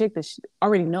a chick that she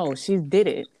already knows she did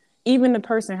it. Even the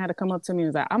person had to come up to me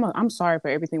and was like, I'm sorry for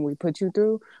everything we put you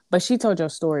through, but she told your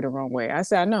story the wrong way. I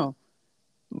said, I know.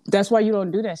 That's why you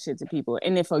don't do that shit to people.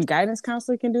 And if a guidance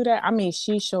counselor can do that, I mean,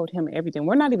 she showed him everything.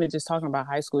 We're not even just talking about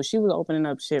high school. She was opening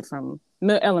up shit from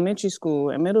elementary school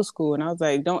and middle school. And I was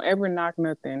like, don't ever knock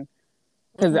nothing.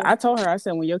 Because Mm-hmm. I told her, I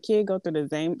said, when your kid go through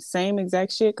the same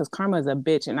exact shit, because karma is a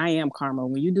bitch, and I am karma.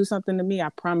 When you do something to me, I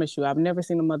promise you, I've never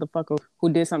seen a motherfucker who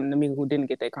did something to me who didn't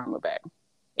get their karma back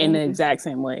in the Mm-hmm. exact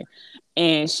same way.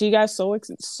 And she got so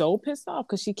pissed off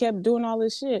because she kept doing all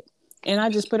this shit. And I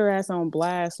just put her ass on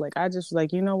blast. Like I just was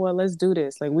like, you know what? Let's do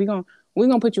this. Like we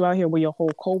gonna put you out here where your whole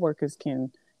coworkers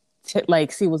can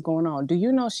like see what's going on. Do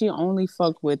you know she only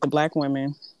fucked with the black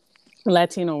women,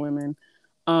 Latino women?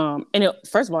 And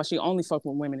first of all, she only fucked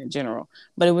with women in general,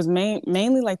 but it was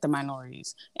mainly like the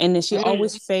minorities. And then she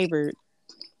always favored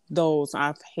those.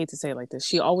 I hate to say it like this.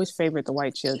 She always favored the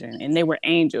white children, and they were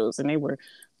angels and they were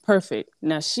perfect.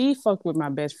 Now she fucked with my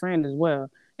best friend as well.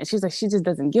 And she's like, she just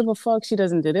doesn't give a fuck. She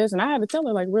doesn't do this. And I had to tell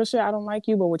her, like, real shit, I don't like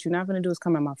you, but what you're not going to do is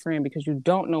come at my friend because you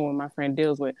don't know what my friend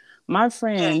deals with. My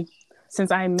friend,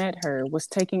 since I met her, was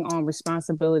taking on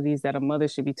responsibilities that a mother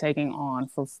should be taking on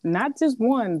for not just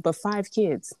one, but 5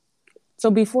 kids. So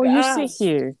before you Yeah. sit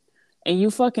here and you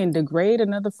fucking degrade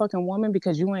another fucking woman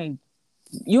because you ain't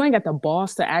got the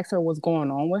boss to ask her what's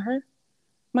going on with her,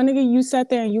 my nigga, you sat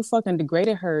there and you fucking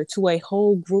degraded her to a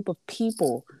whole group of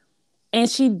people. And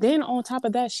she then, on top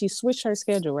of that, she switched her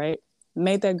schedule, right?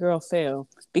 Made that girl fail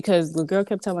because the girl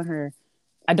kept telling her,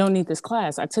 I don't need this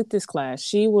class. I took this class.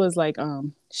 She was like,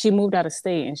 she moved out of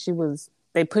state and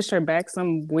they pushed her back,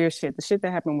 some weird shit, the shit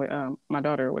that happened with my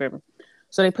daughter or whatever.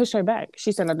 So they pushed her back.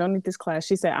 She said, I don't need this class.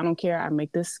 She said, I don't care. I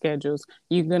make this schedules.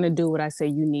 You're going to do what I say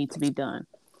you need to be done.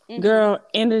 Mm-hmm. Girl,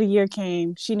 end of the year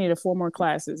came. She needed 4 more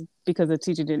classes because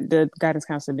the guidance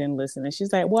counselor didn't listen. And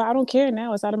she's like, well, I don't care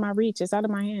now. It's out of my reach. It's out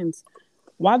of my hands.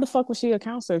 Why the fuck was she a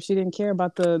counselor if she didn't care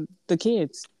about the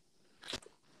kids?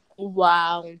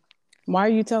 Wow. Why are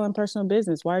you telling personal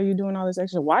business? Why are you doing all this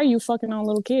extra? Why are you fucking on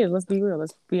little kids? Let's be real.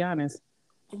 Let's be honest.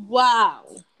 Wow.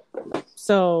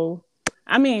 So,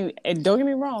 I mean, don't get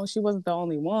me wrong. She wasn't the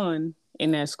only one.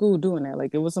 in that school doing that.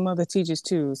 Like, it was some other teachers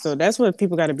too. So that's what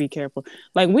people got to be careful.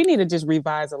 Like, we need to just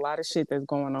revise a lot of shit that's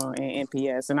going on in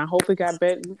NPS. And I hope it got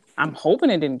better. I'm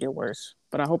hoping it didn't get worse,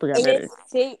 but I hope it got And better.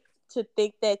 it's sick to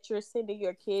think that you're sending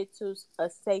your kid to a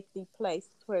safety place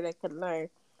where they can learn.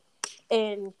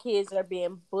 And kids are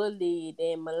being bullied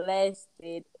and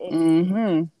molested.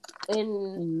 Mm-hmm.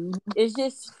 And it's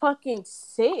just fucking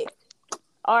sick.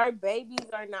 Our babies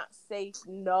are not safe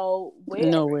nowhere.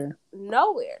 Nowhere.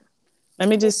 Nowhere. Let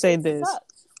me just say It this.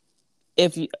 sucks.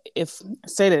 If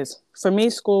say this, for me,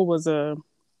 school was a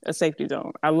safety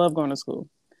zone. I love going to school.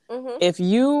 Mm-hmm. If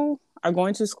you are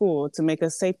going to school to make a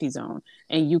safety zone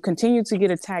and you continue to get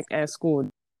attacked at school,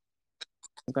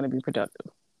 it's going to be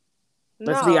productive.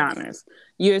 Let's be No. honest.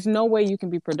 There's no way you can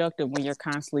be productive when you're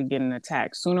constantly getting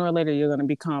attacked. Sooner or later, you're going to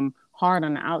become hard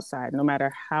on the outside. No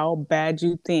matter how bad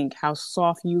you think, how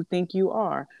soft you think you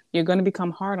are, you're going to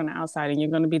become hard on the outside, and you're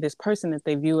going to be this person that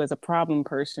they view as a problem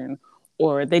person,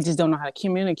 or they just don't know how to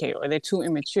communicate, or they're too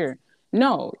immature.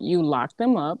 No, you locked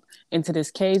them up into this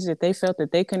cage that they felt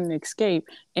that they couldn't escape,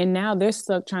 and now they're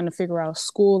stuck trying to figure out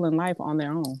school and life on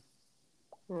their own.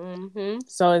 Mm-hmm.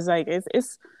 So it's like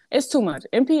it's too much.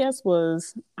 NPS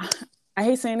was, I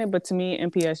hate saying it, but to me,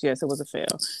 NPS, yes, it was a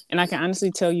fail. And I can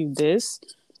honestly tell you this,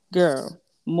 girl,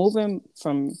 moving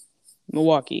from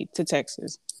Milwaukee to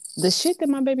Texas, the shit that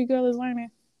my baby girl is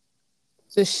learning,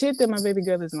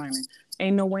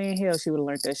 ain't no way in hell she would have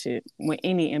learned that shit with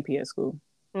any NPS school.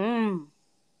 Mm.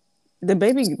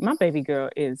 My baby girl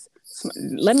is,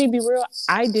 let me be real,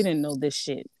 I didn't know this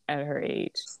shit at her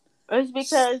age. It's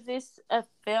because it's a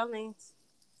failing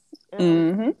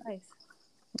place.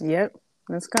 Yep.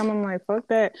 That's coming. I'm like, fuck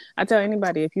that. I tell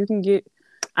anybody, if you can get,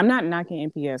 I'm not knocking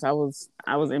NPS. I was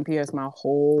NPS my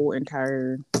whole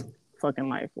entire fucking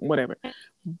life, whatever.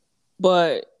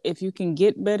 But if you can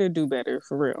get better, do better,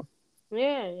 for real.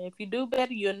 Yeah, if you do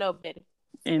better, you'll know better.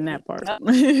 In that part.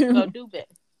 Go do better.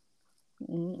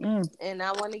 Mm-mm. And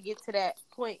I want to get to that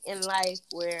point in life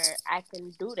where I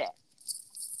can do that.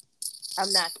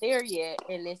 I'm not there yet,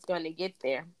 and it's going to get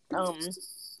there. I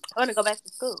want to go back to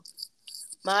school.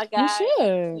 My guy,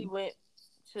 he went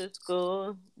to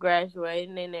school,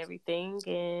 graduating and everything,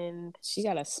 and she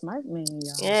got a smart man,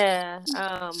 y'all. Yeah,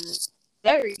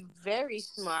 very, very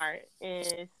smart, and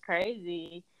it's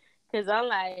crazy because I'm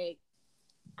like,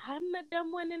 I'm the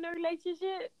dumb one in a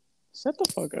relationship. Shut the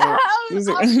fuck up. I'm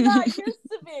not used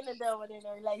to being a dumb one in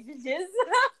a relationship.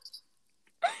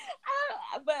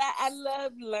 But I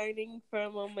love learning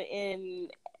from him,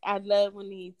 and I love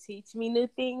when he teach me new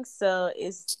things. So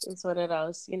it's one of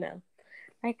those,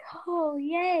 like, oh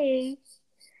yay,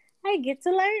 I get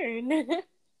to learn.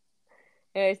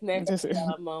 There's never a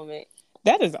dull moment.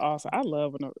 That is awesome. I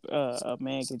love when a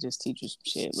man can just teach you some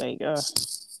shit. Like,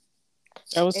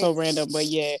 that was so random, but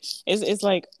yeah, it's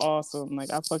like awesome.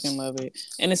 Like, I fucking love it,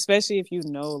 and especially if you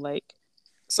know, like,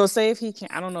 so say if he can,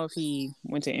 I don't know if he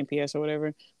went to NPS or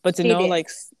whatever, but to know, like,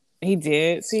 he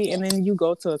did. See, and then you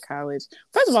go to a college.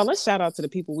 First of all, let's shout out to the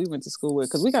people we went to school with,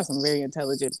 because we got some very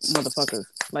intelligent motherfuckers.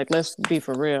 Like, let's be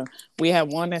for real. We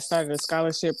had one that started a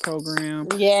scholarship program.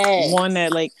 Yeah. One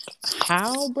that, like,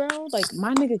 how, bro? Like,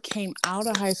 my nigga came out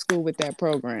of high school with that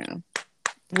program.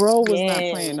 Bro was not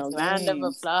playing no round games. of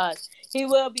applause. He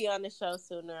will be on the show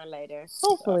sooner or later.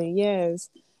 Hopefully, yes.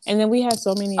 And then we have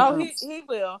so many. Oh, he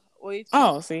will.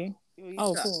 See.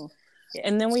 Cool. Yeah.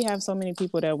 And then we have so many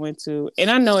people that went to, and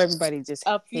I know everybody just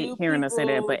hate hearing us say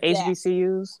that, but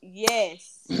HBCUs.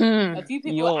 Yes. A few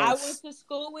people I went to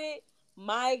school with.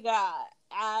 My God,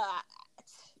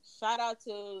 shout out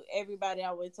to everybody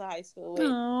I went to high school with.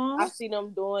 Aww. I see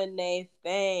them doing their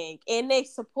thing. And they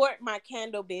support my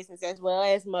candle business as well,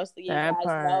 as most of you guys know.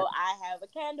 I have a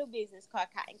candle business called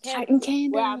Cotton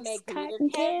Candles, where I make glitter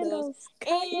candles.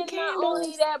 And not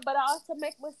only that, but I also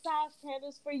make massage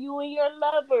candles for you and your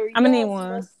lover. I'm going to need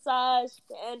one. Massage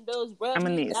candles, rub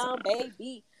me down,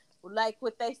 baby. Like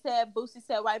what they said, Boosie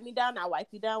said, wipe me down. I wipe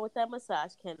you down with that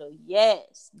massage candle.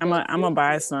 Yes. I'm gonna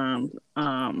buy some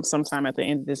sometime at the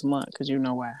end of this month, because you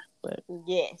know why. But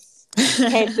yes.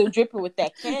 Candle dripping with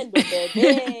that candle,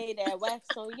 baby. That wax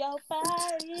on your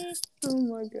body. Oh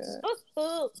my God.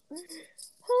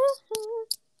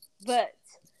 But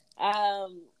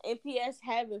NPS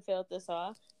haven't failed us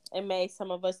off. It made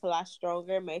some of us a lot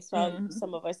stronger, made some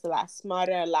of us a lot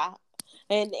smarter, a lot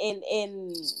and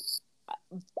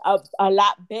a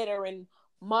lot better in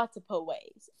multiple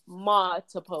ways. One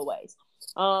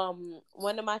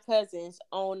of my cousins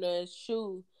owned a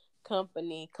shoe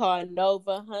company called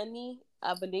Nova Honey.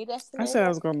 I believe that's the name. I said I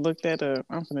was gonna look that up.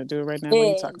 I'm gonna do it right now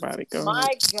when you talk about it. Go ahead.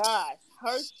 Gosh,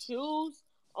 her shoes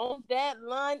on that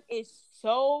line is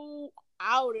so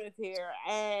out of here,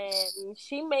 and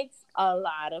she makes a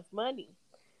lot of money.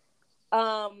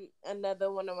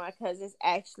 Another one of my cousins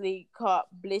actually caught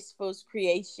Blissful's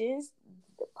Creations,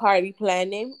 party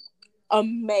planning,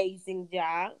 amazing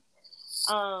job.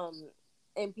 Um,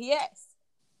 NPS,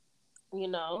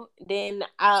 Then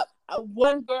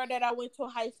one girl that I went to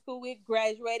high school with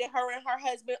graduated. Her and her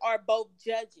husband are both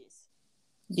judges.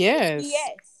 Yes.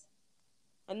 NPS.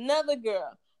 Another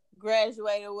girl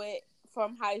graduated with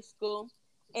from high school,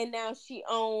 and now she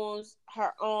owns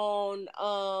her own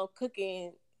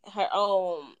cooking, her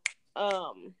own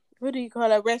what do you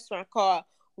call a restaurant called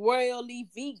Royally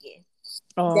Vegan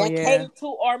Oh that yeah. catered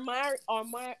to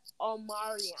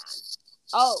Omarion.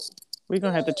 Oh, We're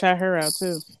gonna have to yes, try her out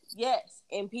too. yes,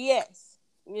 NPS.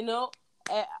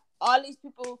 Uh, all these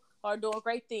people are doing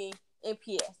great things.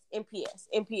 NPS, NPS,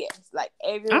 NPS. Like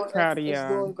I'm everyone else proud of is y'all.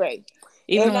 doing great.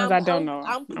 Even the And ones I'm I don't I'm know.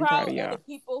 I'm I'm proud proud of of the y'all.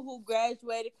 people who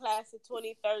graduated class of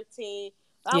 2013.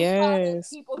 I'm proud of the Yes.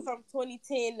 people from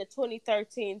 2010 to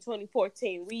 2013,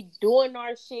 2014. We doing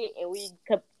our shit and we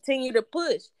continue to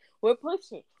push. We're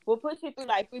pushing. We're pushing through,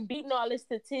 like, we're beating all the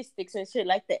statistics and shit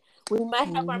like that. We might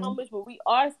have our Mm-hmm. numbers, but we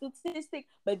are statistic.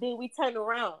 But then we turn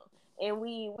around and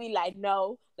we like,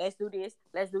 no, let's do this,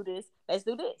 let's do this, let's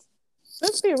do this.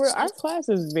 Let's be real. Our class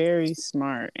is very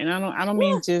smart, and I don't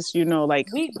mean Yeah, just like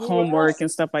we grew up. homework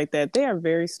and stuff like that. They are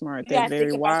very smart. You They're gotta think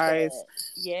very about wise.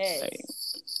 Like,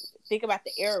 think about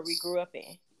the era we grew up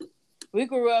in. We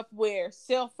grew up where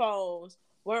cell phones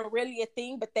weren't really a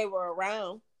thing, but they were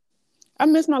around. I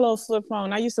miss my little flip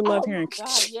phone. I used to love Oh my hearing.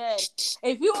 God, yes.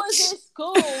 If you was in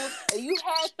school and you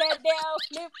had that damn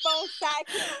flip phone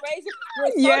sidekick Razor,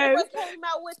 when Soulja Yes. Boy came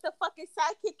out with the fucking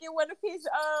sidekick in one of his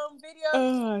videos,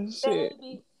 Oh shit.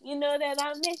 baby, you know that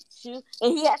I miss you,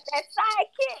 and he had that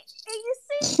sidekick, and you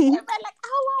see everybody like,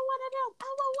 I want one of them, I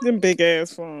want one. Them big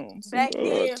ass phones. Back Oh,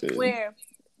 then, dude. where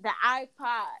the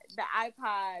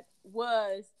iPod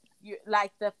was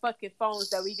like the fucking phones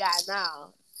that we got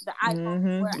now. The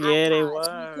iPhones were Yeah, they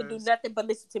iPods. We could do was. nothing but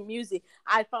listen to music.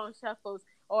 iPhone shuffles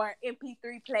or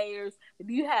MP3 players.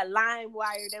 You had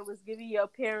LimeWire that was giving your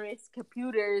parents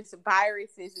computers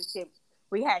viruses and shit.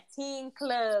 We had teen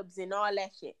clubs and all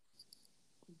that shit.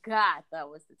 God, that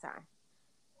was the time.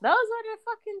 Those were the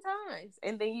fucking times.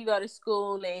 And then you go to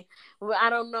school, and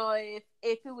I don't know if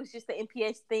it was just the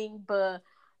NPS thing, but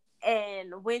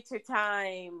in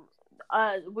wintertime,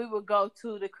 we would go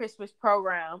to the Christmas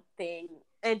program thing.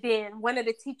 And then one of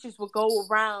the teachers would go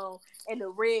around in a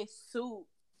red suit,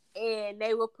 and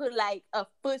they would put like a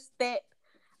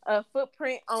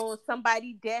footprint on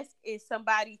somebody's desk in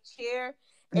somebody's chair,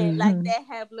 and like Mm-hmm. that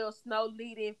have little snow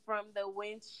leading from the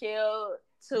windshield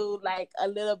to like a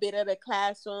little bit of the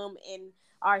classroom, and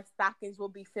our stockings will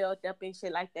be filled up and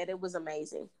shit like that. It was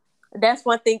amazing. That's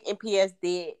one thing NPS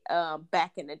did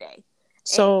back in the day. And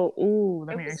So,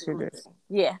 let it me was ask you this: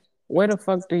 yeah. where the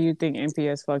fuck do you think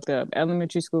NPS fucked up?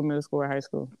 Elementary school, middle school, or high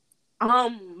school?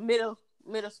 Middle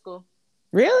school.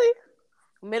 Really?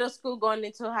 Middle school going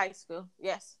into high school.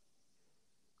 Yes.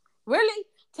 Really?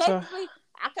 So, Technically,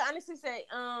 I can honestly say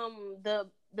the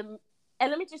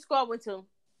elementary school I went to,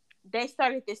 they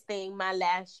started this thing my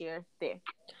last year there,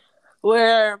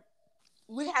 where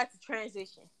we had to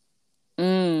transition.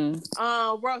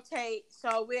 Rotate.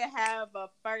 So we'll have a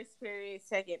first period,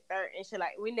 second, third, and shit.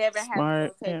 Like, we never had to smart.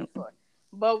 rotate Yeah. before,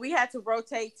 but we had to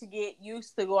rotate to get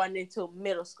used to going into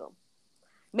middle school.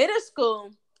 Middle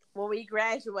school, when we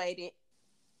graduated,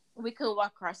 we couldn't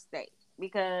walk across state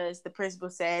because the principal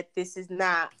said this is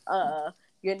not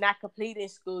you're not completing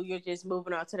school, you're just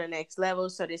moving on to the next level.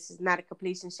 So this is not a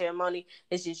completion ceremony.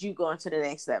 It's just you going to the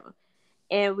next level.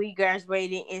 And we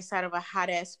graduated inside of a hot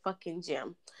ass fucking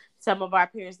gym. Some of our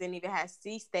parents didn't even have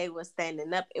seats. They was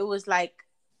standing up. It was like,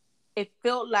 it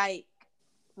felt like,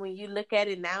 when you look at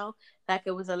it now, like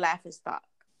it was a laughing stock.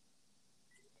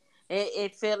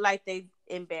 It felt like they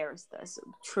embarrassed us,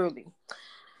 truly.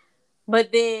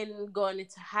 But then going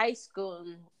into high school,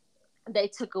 they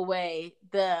took away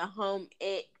the home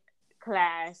ec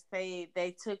class. They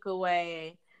took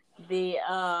away the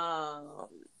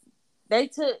they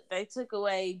took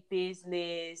away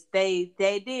business. They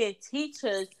didn't teach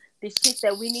us the shit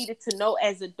that we needed to know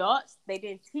as adults. They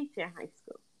didn't teach in high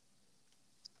school.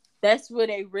 That's where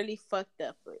they really fucked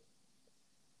up with.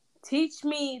 Teach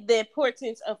me the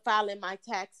importance of filing my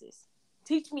taxes.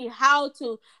 Teach me how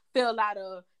to fill out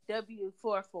a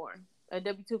W-4 form, a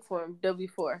W-2 form,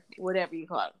 W-4, whatever you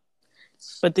call it.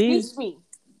 But Teach me.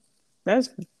 that's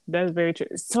very true.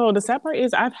 So the sad part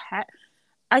is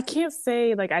I can't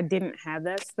say like I didn't have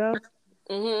that stuff,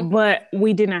 Mm-hmm. but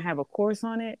we did not have a course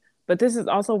on it. But this is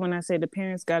also when I say the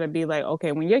parents got to be like,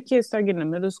 okay, when your kids start getting to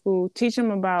middle school, teach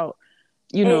them about,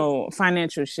 And,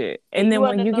 financial shit. and And you then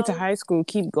want when to you get to know, high school,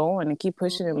 keep going and keep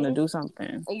pushing them to hmm do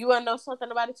something. and you want to know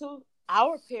something about it too?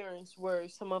 Our parents were,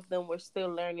 some of them were still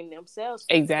learning themselves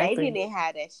because they Exactly. didn't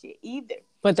have that shit either.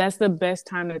 But that's the best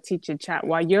time to teach a child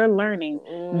while you're learning.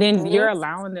 Then Hmm you're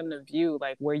allowing them to view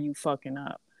like where you fucking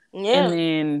up, and Yeah.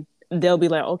 then they'll be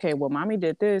like, okay, well, mommy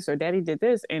did this or daddy did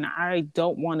this, and I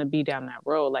don't want to be down that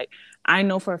road. Like I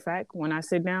know for a fact when I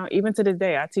sit down, even to this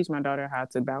day, I teach my daughter how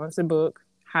to balance a book,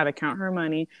 how to count her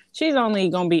money. She's only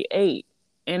gonna be 8.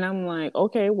 And I'm like,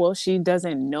 okay, well, she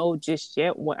doesn't know just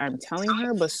yet what I'm telling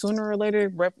her, but sooner or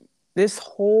later, this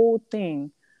whole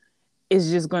thing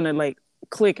is just gonna like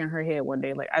click in her head one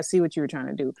day. Like, I see what you were trying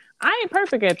to do. I ain't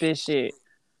perfect at this shit,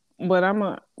 but I'm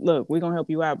a look. We're gonna help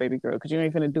you out, baby girl, because you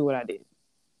ain't finna do what I did.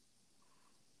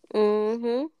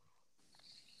 hmm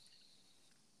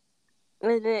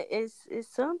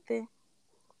it's something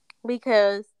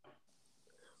because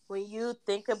when you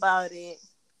think about it,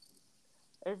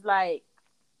 it's like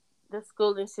the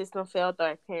schooling system failed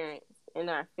our parents, and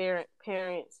our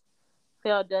parents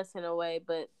failed us in a way,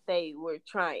 but they were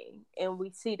trying, and we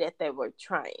see that they were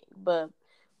trying. But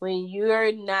when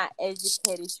you're not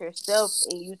educated yourself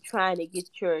and you trying to get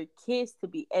your kids to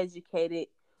be educated,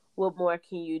 what more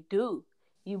can you do?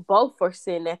 You both are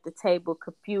sitting at the table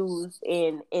confused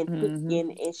and Mm-hmm.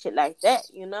 thinking and shit like that,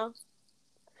 you know?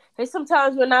 There's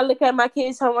sometimes when I look at my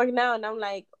kids' homework now and I'm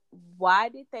like, why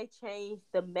did they change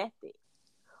the method?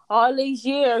 All these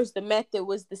years the method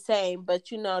was the same, but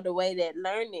you know the way that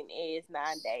learning is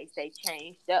nowadays, they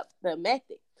changed up the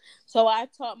method. So I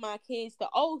taught my kids the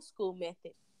old school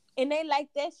method, and they like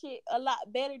that shit a lot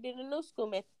better than the new school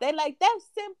method. They like, that's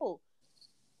simple.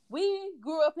 We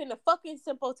grew up in a fucking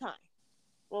simple time.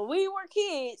 When we were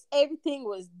kids, everything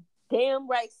was damn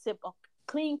right simple,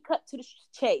 clean cut to the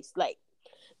chase. Like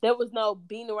there was no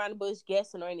beating around the bush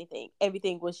guessing or anything.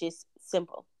 Everything was just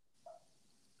simple.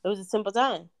 It was a simple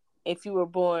time. If you were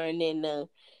born in the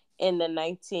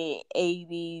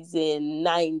 1980s and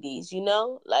 90s, you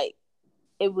know, like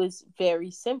it was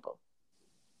very simple.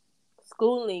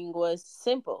 Schooling was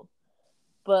simple,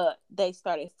 but they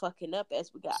started fucking up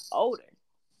as we got older.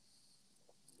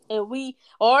 And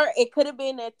or it could have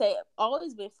been that they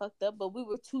always been fucked up, but we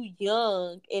were too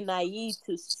young and naive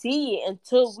to see it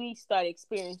until we started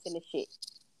experiencing the shit.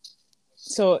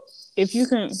 So, if you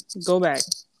can go back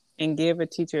and give a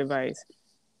teacher advice,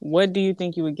 what do you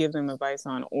think you would give them advice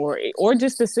on, or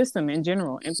just the system in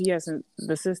general, MPS and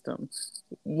the system?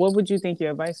 What would you think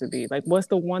your advice would be? Like, what's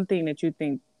the one thing that you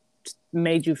think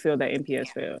made you feel that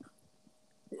MPS failed?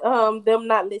 Them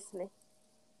not listening.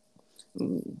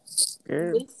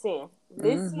 Good.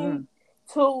 Listen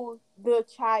to the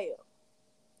child.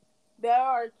 There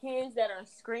are kids that are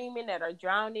screaming, that are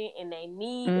drowning, and they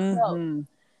need help. Mm-hmm.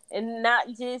 And not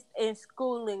just in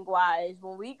schooling wise.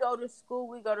 When we go to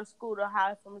school to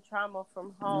hide from trauma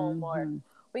from home, or Mm-hmm.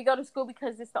 we go to school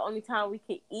because it's the only time we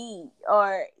can eat,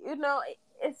 or you know,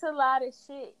 it's a lot of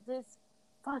shit. Just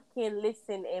fucking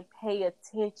listen and pay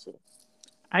attention.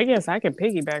 I guess I could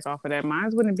piggyback off of that. Mine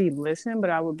wouldn't be listen, but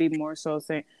I would be more so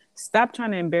saying, stop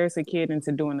trying to embarrass a kid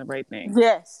into doing the right thing.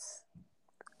 Yes.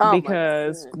 Oh my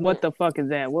Because what goodness. the fuck is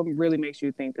that? What really makes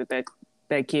you think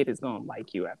that kid is gonna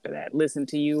like you after that, listen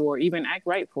to you, or even act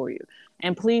right for you?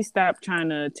 And please stop trying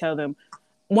to tell them.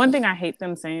 One thing I hate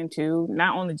them saying too,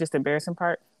 not only just the embarrassing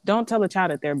part, don't tell a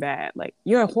child that they're bad. Like,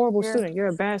 you're a horrible Yeah. student, you're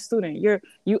a bad student,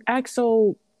 you act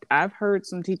so. I've heard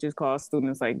some teachers call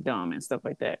students like dumb and stuff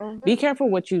like that. Be Mm-hmm. careful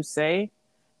what you say,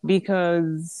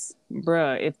 because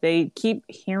bruh, if they keep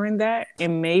hearing that,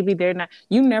 and maybe they're not,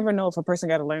 you never know if a person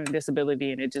got a learning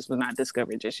disability and it just was not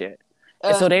discovered just yet,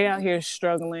 and so they out here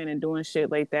struggling and doing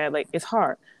shit like that. Like, it's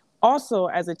hard. Also,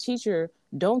 as a teacher,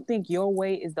 don't think your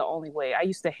way is the only way. I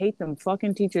used to hate them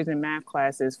fucking teachers in math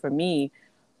classes. For me,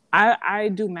 I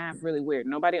do math really weird.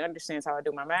 Nobody understands how I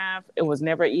do my math. It was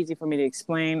never easy for me to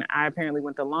explain. I apparently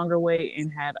went the longer way and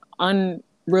had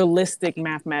unrealistic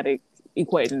mathematic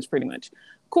equations, pretty much.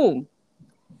 Cool.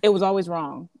 It was always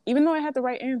wrong. Even though I had the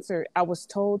right answer, I was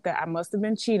told that I must have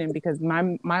been cheating because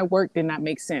my work did not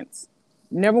make sense.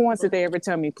 Never once did they ever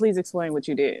tell me, please explain what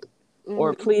you did,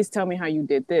 or Mm-hmm. please tell me how you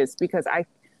did this, because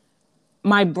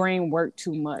my brain worked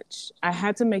too much. I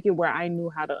had to make it where I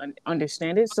knew how to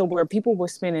understand it. So where people were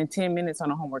spending 10 minutes on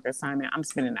a homework assignment, I'm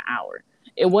spending an hour.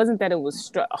 It wasn't that it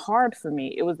was hard for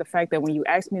me. It was the fact that when you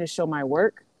asked me to show my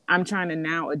work, I'm trying to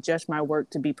now adjust my work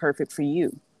to be perfect for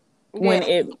you. When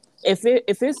Yeah. if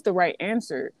it's the right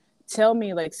answer, tell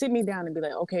me, like, sit me down and be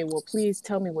like, okay, well, please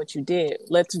tell me what you did.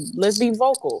 Let's be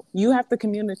vocal. You have to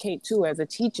communicate too as a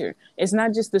teacher. It's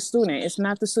not just the student. It's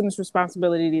not the student's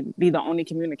responsibility to be the only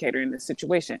communicator in this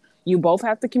situation. You both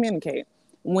have to communicate.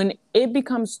 When it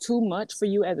becomes too much for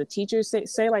you as a teacher,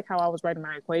 say like how I was writing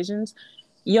my equations,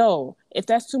 yo, if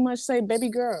that's too much, say, baby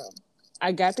girl,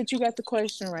 I got that you got the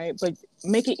question right, but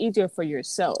make it easier for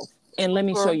yourself and let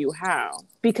me show you how.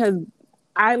 Because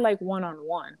I like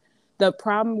one-on-one. The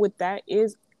problem with that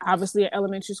is obviously at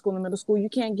elementary school and middle school, you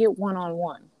can't get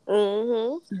one-on-one.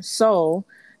 So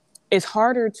it's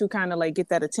harder to kind of like get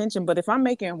that attention. But if I'm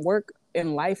making work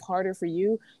in life harder for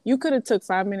you, you could have took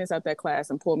 5 minutes out that class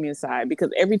and pulled me aside,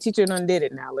 because every teacher done did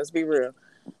it now. Let's be real.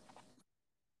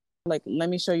 Like, let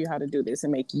me show you how to do this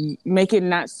and make it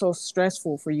not so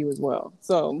stressful for you as well.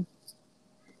 So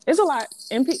it's a lot.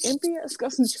 MPS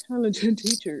got some challenging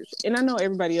teachers. And I know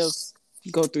everybody else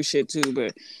go through shit too,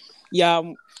 but yeah,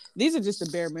 these are just the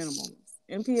bare minimum.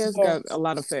 MPS got a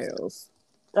lot of fails.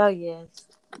 Oh, yes.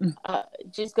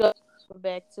 Just go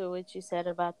back to what you said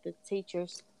about the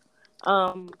teachers.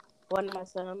 One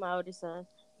of my oldest son,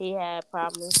 he had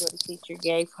problems where the teacher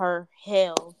gave her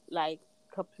hell, like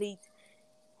complete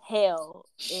hell.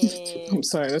 And I'm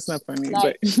sorry, that's not funny, like,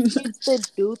 but he used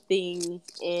to do things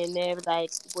and they're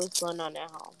like, what's going on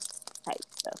at home type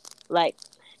stuff. Like,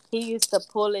 he used to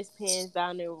pull his pants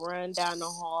down and run down the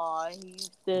hall. He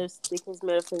used to stick his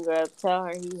middle finger up, tell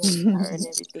her he hated her and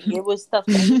everything. It was stuff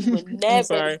that he would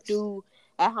never do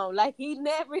at home. Like, he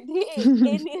never did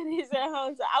any of this at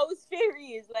home. So I was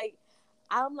furious. Like,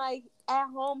 I'm like, at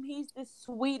home, he's the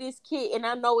sweetest kid. And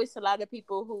I know it's a lot of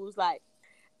people who's like,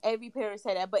 every parent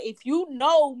say that. But if you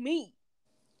know me,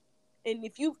 and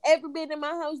if you've ever been in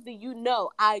my house, then you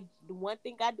know the one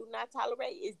thing I do not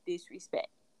tolerate is disrespect.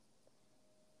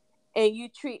 And you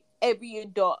treat every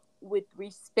adult with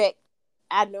respect.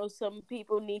 I know some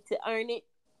people need to earn it,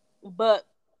 but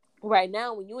right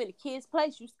now, when you in a kid's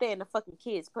place, you stay in the fucking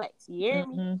kid's place. You hear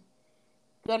me?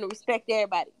 Gonna respect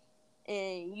everybody,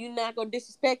 and you're not gonna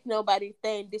disrespect nobody if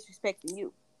they ain't disrespecting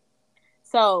you.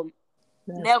 So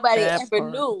nobody ever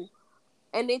knew,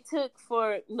 and it took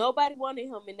for nobody wanted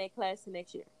him in their class the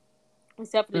next year,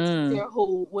 except for the teacher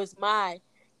who was my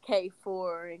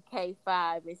K4 and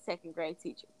K5 and second grade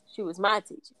teacher. She was my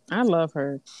teacher. I love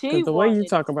her. Because the way you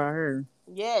talk about her.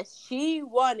 Yes, she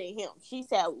wanted him. She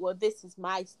said, well, this is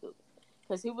my student.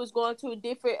 Because he was going to a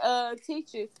different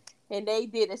teacher, and they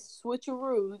did a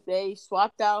switcheroo. They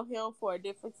swapped out him for a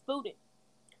different student.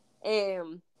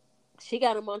 And she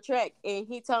got him on track. And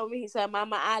he told me, he said,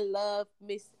 Mama, I love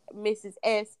Mrs.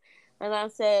 S. And I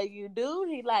said, you do?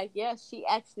 He like, yeah, she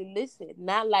actually listened.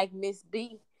 Not like Miss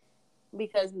B.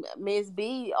 Because Miss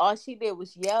B, all she did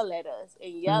was yell at us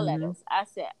and yell at us. I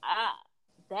said,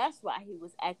 that's why he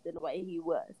was acting the way he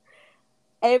was.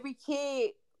 Every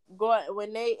kid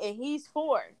and he's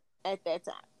 4 at that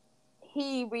time.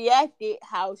 He reacted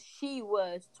how she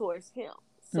was towards him.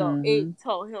 So it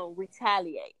told him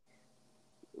retaliate,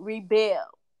 rebel,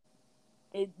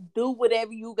 and do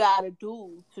whatever you gotta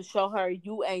do to show her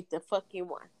you ain't the fucking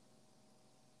one.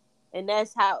 And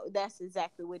that's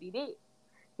exactly what he did.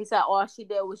 He said all she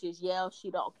did was just yell. She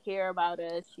don't care about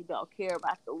us. She don't care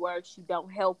about the work. She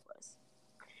don't help us.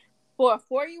 For a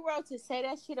 4-year-old to say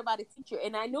that shit about a teacher,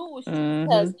 and I knew it was true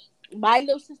because my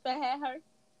little sister had her,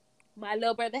 my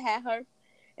little brother had her,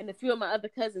 and a few of my other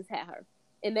cousins had her.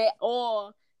 And they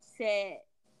all said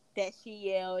that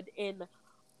she yelled, and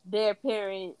their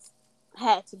parents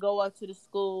had to go up to the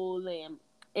school,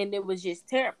 and it was just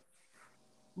terrible.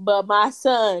 But my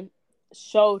son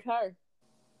showed her.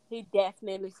 He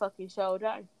definitely fucking showed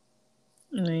her.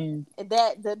 And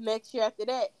that the next year after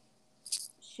that,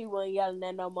 she wasn't yelling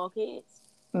at no more kids.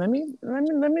 Let me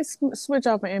switch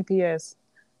off of MPS.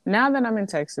 Now that I'm in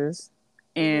Texas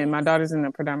and my daughter's in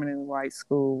a predominantly white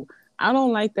school, I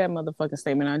don't like that motherfucking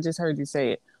statement. I just heard you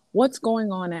say it. What's going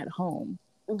on at home?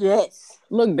 Yes.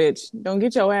 Look, bitch, don't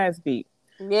get your ass beat.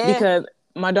 Yeah. Because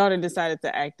my daughter decided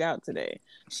to act out today.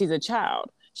 She's a child.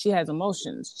 She has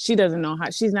emotions. She doesn't know how.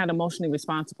 She's not emotionally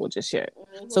responsible just yet.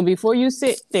 So before you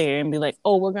sit there and be like,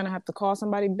 oh, we're going to have to call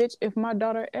somebody, bitch, if my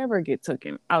daughter ever get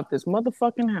taken out this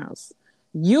motherfucking house,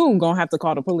 you going to have to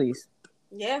call the police.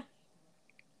 Yeah.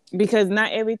 Because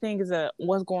not everything is a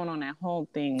what's going on at home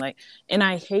thing. Like, and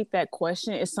I hate that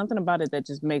question. It's something about it that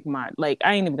just make my, like,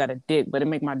 I ain't even got a dick, but it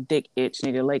make my dick itch,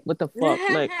 nigga. Like, what the fuck?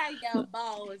 Like,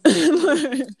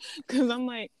 because I'm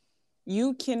like,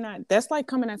 you cannot, that's like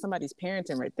coming at somebody's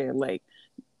parenting right there. Like,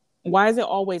 why is it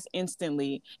always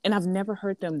instantly? And I've never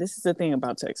heard them. This is the thing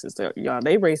about Texas. Y'all,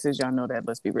 they racist. Y'all know that.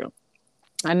 Let's be real.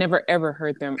 I never ever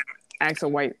heard them ask a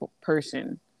white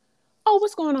person, oh,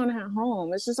 what's going on at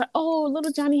home? It's just like, oh,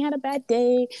 little Johnny had a bad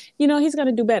day. He's going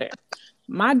to do better.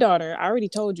 My daughter, I already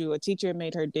told you, a teacher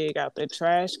made her dig out the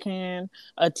trash can.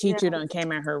 A Yeah. teacher done came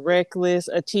at her reckless.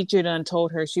 A teacher done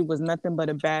told her she was nothing but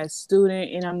a bad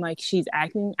student. And I'm like, she's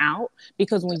acting out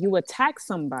because when you attack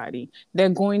somebody, they're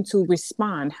going to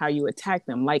respond how you attack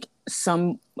them. Like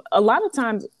a lot of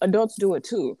times adults do it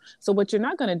too. So what you're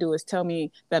not going to do is tell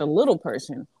me that a little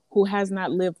person who has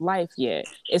not lived life yet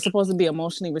is supposed to be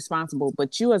emotionally responsible,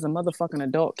 but you as a motherfucking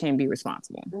adult can't be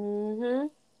responsible. Mm-hmm.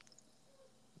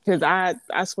 Because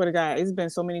I swear to God, it's been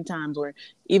so many times where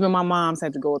even my mom's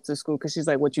had to go up to school because she's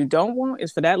like, what you don't want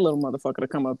is for that little motherfucker to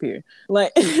come up here.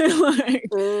 Like,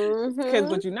 because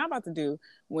what you're not about to do,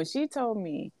 when she told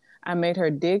me I made her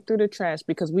dig through the trash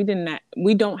because we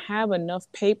don't have enough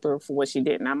paper for what she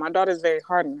did. Now, my daughter's very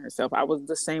hard on herself. I was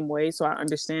the same way, so I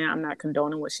understand. I'm not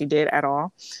condoning what she did at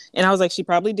all. And I was like, she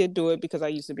probably did do it because I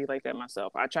used to be like that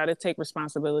myself. I try to take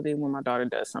responsibility when my daughter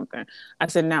does something. I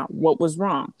said, now, what was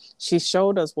wrong? She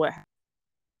showed us what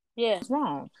was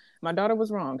wrong. My daughter was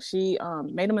wrong. She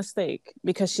made a mistake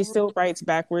because she still writes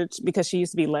backwards because she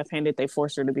used to be left-handed. They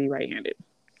forced her to be right-handed.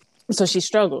 So she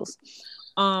struggles.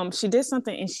 She did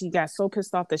something and she got so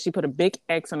pissed off that she put a big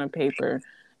X on her paper.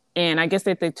 And I guess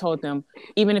that they told them,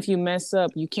 even if you mess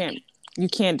up, you can't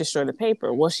destroy the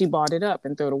paper. Well, she bought it up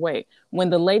and threw it away. When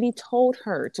the lady told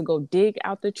her to go dig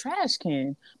out the trash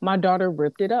can, my daughter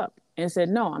ripped it up and said,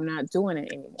 no, I'm not doing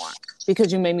it anymore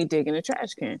because you made me dig in the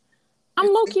trash can. I'm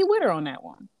low-key with her on that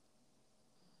one.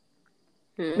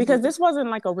 Because this wasn't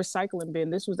like a recycling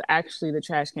bin. This was actually the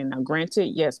trash can. Now, granted,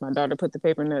 yes, my daughter put the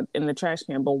paper in the trash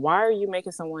can, but why are you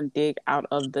making someone dig out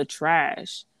of the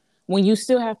trash when you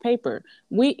still have paper?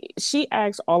 She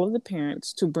asked all of the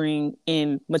parents to bring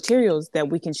in materials that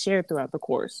we can share throughout the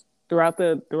course, throughout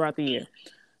the year.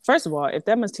 First of all, if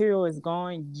that material is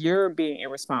gone, you're being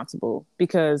irresponsible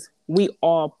because we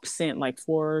all sent like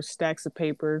 4 stacks of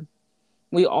paper.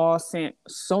 We all sent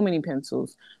so many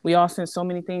pencils. We all sent so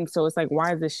many things. So it's like,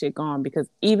 why is this shit gone? Because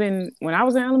even when I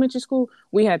was in elementary school,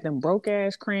 we had them broke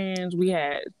ass crayons. We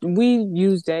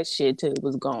used that shit till it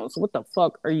was gone. So what the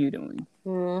fuck are you doing?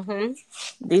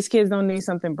 These kids don't need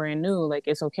something brand new. Like,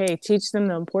 it's okay. Teach them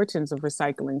the importance of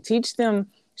recycling. Teach them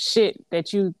shit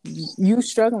that you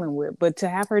struggling with. But to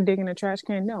have her dig in a trash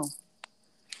can, no.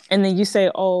 And then you say,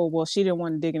 oh, well, she didn't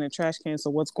want to dig in the trash can, so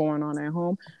what's going on at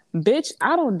home? Bitch,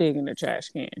 I don't dig in the trash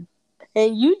can.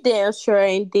 And you damn sure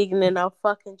ain't digging in no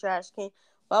fucking trash can.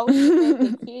 Why would you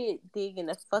make a kid dig in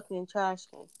a fucking trash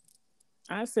can?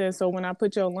 I said, so when I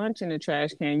put your lunch in the trash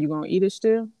can, you gonna eat it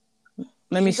still?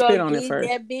 Let me spit on it first.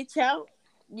 That bitch out?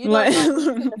 You don't know what's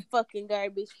in the fucking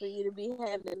garbage for you to be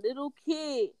having a little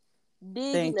kid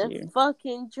digging the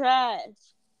fucking trash.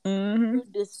 You're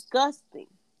disgusting.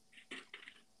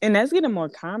 And that's getting more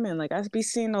common. Like, I be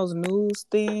seeing those news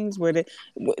things where did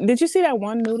you see that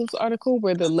one Noodles article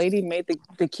where the lady made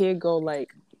the kid go like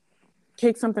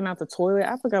pick something out the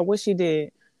toilet? I forgot what she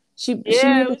did. She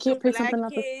made the kid pick something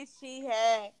out the. She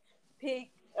had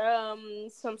picked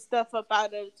some stuff up out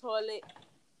of the toilet.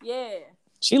 Yeah.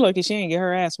 She lucky she didn't get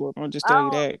her ass whooped. I'll just tell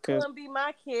you that. Cause couldn't be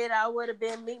my kid. I would have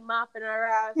been meat mopping her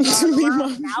ass all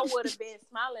around, and I would have been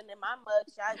smiling in my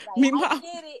mugshot like, I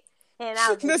did it. And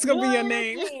that's gonna be your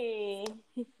name.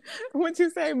 What you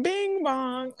say? Bing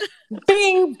bong.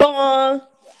 Bing bong.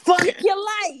 Fuck your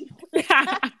life.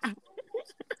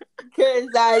 Cause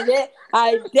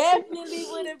I definitely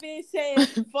would have been saying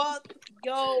fuck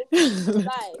your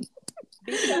life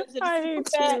because of the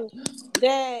fact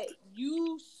that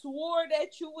you swore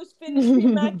that you was finna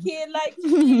treat my kid like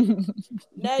shit.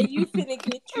 Now you finna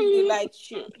get treated like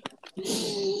shit.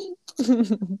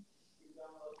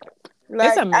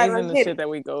 It's amazing the shit that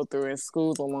we go through in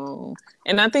schools alone.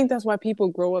 And I think that's why people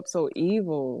grow up so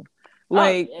evil.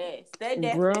 Like, yes. That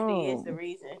definitely is the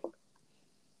reason.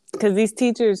 Because these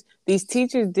teachers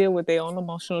deal with their own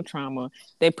emotional trauma.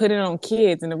 They put it on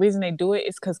kids. And the reason they do it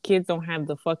is because kids don't have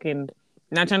the fucking,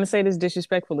 not trying to say this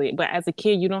disrespectfully, but as a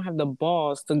kid, you don't have the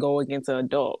balls to go against an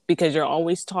adult because you're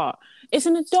always taught, it's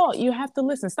an adult. You have to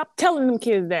listen. Stop telling them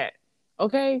kids that.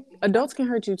 Okay? Adults can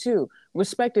hurt you too.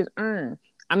 Respect is earned.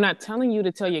 I'm not telling you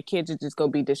to tell your kids to just go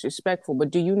be disrespectful,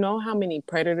 but do you know how many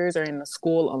predators are in the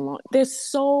school alone? There's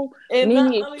so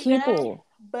many people.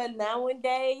 But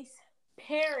nowadays,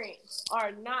 parents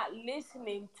are not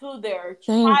listening to their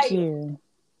child. Thank you.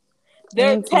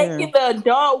 They're taking the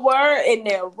adult word and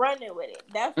they're running with it.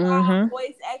 That's why I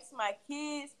always ask my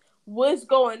kids what's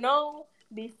going on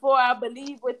before I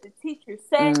believe what the teacher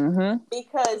said.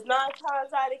 Because 9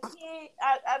 times out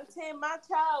of 10, my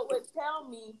child would tell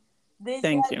me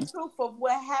the truth of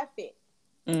what happened.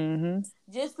 Mm-hmm.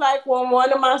 Just like when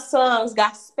one of my sons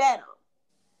got spat on.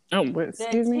 Oh, but The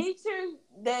excuse me. teacher,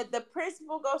 the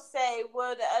principal go say,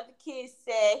 well, the other kid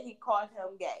said he called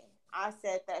him gay. I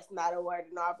said that's not a word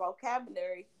in our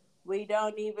vocabulary. We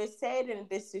don't even say it in a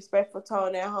disrespectful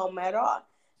tone at home at all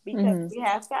because Mm-hmm. we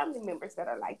have family members that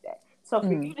are like that. So for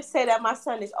Mm-hmm. you to say that my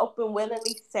son is open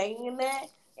willingly saying that,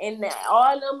 and that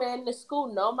all of them in the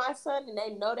school know my son and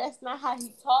they know that's not how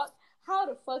he talk, how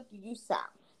the fuck do you sound?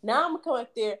 Now I'm gonna come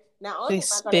up there. Not They only am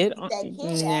I gonna spit beat on that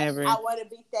kid ass, never. I want to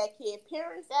beat that kid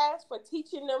parents ass for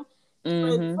teaching them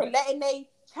Mm-hmm. for letting their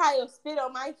child spit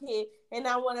on my kid, and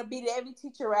I want to beat every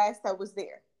teacher ass that was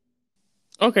there.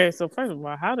 Okay, so first of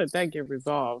all, how did that get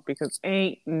resolved? Because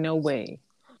ain't no way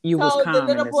you was So the calm in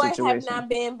little this boy have situation. not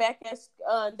been back at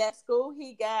that school.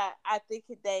 He got, I think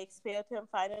they expelled him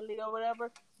finally or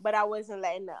whatever. But I wasn't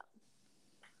letting up.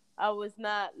 I was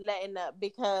not letting up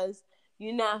because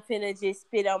you're not finna just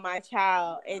spit on my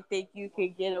child and think you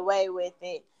could get away with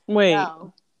it. Wait,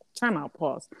 No. time out,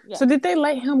 pause. Yeah. So did they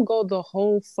let him go the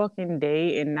whole fucking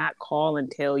day and not call and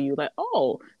tell you like,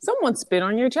 oh, someone spit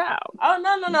on your child? Oh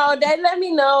no. They let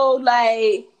me know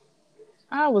like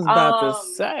I was about to um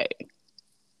say.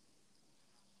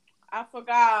 I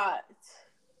forgot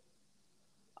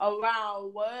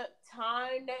around what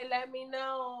time they let me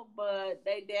know, but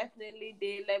they definitely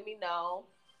did let me know.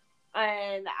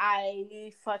 And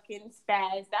I fucking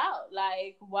spazzed out.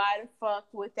 Like, why the fuck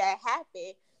would that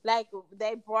happen? Like,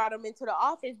 they brought him into the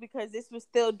office because this was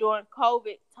still during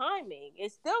COVID timing.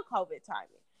 It's still COVID timing.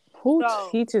 Who So,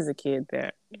 teaches a kid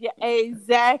that? yeah,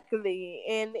 exactly.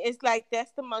 And it's like,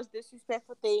 that's the most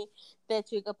disrespectful thing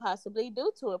that you could possibly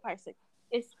do to a person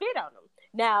is spit on them.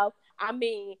 Now, I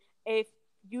mean, if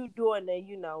you doing the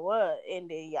you know what and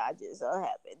then y'all just so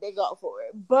happen they go for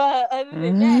it, but other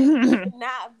than that you should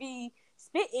not be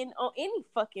spitting on any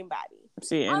fucking body.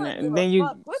 See, I and don't give a then you,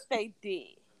 fuck what they did.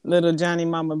 little Johnny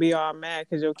Mama, be all mad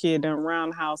because your kid done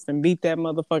roundhouse and beat that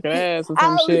motherfucker ass or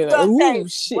some I was shit. Like, gonna say ooh,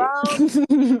 shit.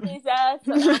 round his ass up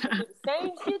and I'm gonna do the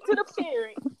same shit to the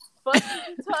parent. Fuck is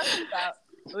you talking about?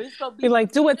 It's gonna Be be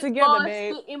like, do it big together, ball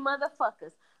babe. spitting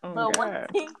motherfuckers. Oh But God.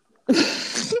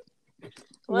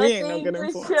 We one ain't no thing good for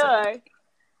influencer. sure,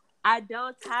 I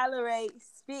don't tolerate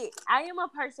spit. I am a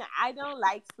person I don't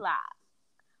like slop.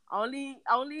 Only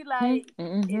like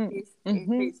Mm-hmm, if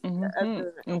mm-hmm, it's the mm-hmm.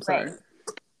 other I'm way. sorry.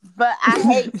 But I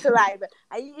hate saliva.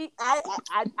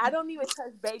 I don't even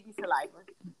touch baby saliva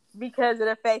because of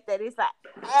the fact that it's like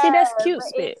See, that's cute but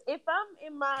spit. if I'm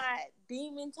in my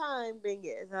demon time, then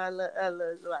yes, I love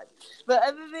saliva. But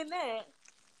other than that,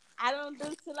 I don't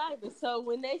do saliva. So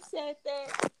when they said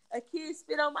that a kid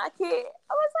spit on my kid,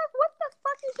 I was like, what the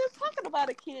fuck is you talking about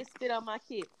a kid spit on my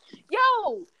kid?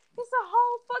 Yo, it's a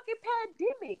whole fucking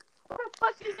pandemic. What the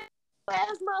fuck is that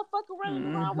ass motherfucker running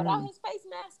around without Mm-hmm. his face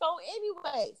mask on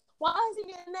anyways? Why is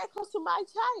he getting that close to my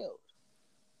child?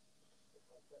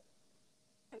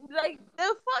 Like, the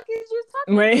fuck is you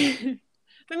talking about? Wait.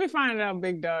 Let me find out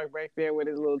Big Dog right there with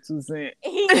his little 2 cents. He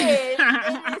is. It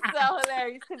is so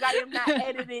hilarious because I am not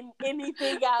editing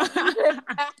anything out.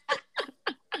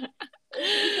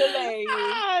 It's hilarious.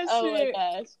 Ah, Oh my shit.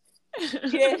 gosh.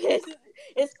 Yeah,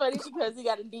 it's funny because he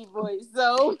got a deep voice.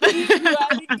 So if you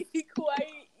want to be quiet,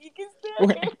 you can still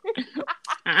hear.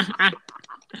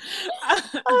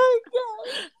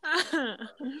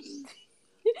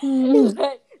 Oh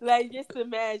god. Like just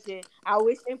imagine. I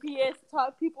wish NPS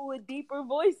taught people with deeper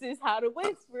voices how to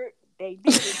whisper. They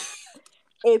did.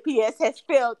 NPS has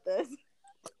failed us.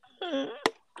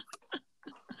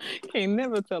 Can't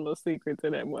never tell a secret to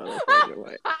that motherfucker.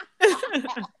 Like,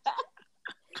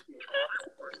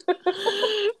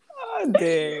 oh,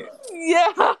 dead.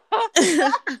 Yeah.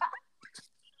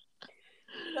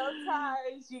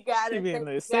 Sometimes you gotta She being think,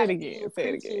 like, you say it gotta be again, say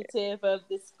it again. appreciative of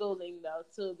the schooling though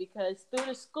too, because through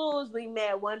the schools we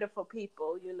met wonderful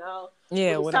people. You know,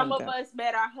 Yeah, some without of doubt. us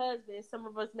met our husbands, some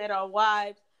of us met our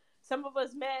wives, some of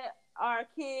us met our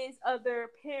kids' other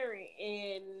parent,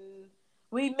 and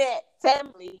we met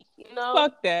family. You know,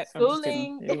 Fuck that. I'm just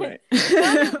kidding. schooling You're right.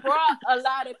 schooling brought a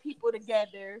lot of people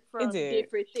together It from did.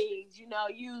 different things. You know,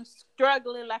 you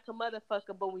struggling like a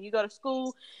motherfucker, but when you go to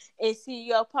school and see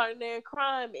your partner in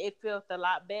crime, it felt a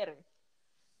lot better.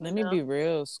 You Let me know, be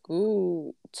real.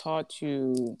 School taught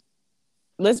you,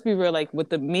 let's be real, like with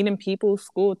the meeting people,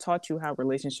 school taught you how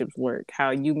relationships work,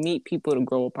 how you meet people to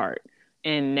grow apart.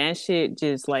 And that shit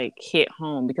just like hit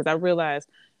home because I realized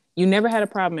You never had a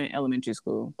problem in elementary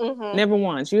school. Mm-hmm. Never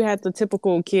once. You had the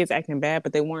typical kids acting bad,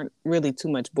 but they weren't really too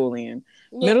much bullying.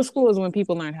 Yeah. Middle school is when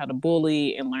people learn how to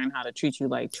bully and learn how to treat you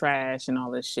like trash and all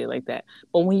this shit like that.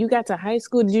 But when you got to high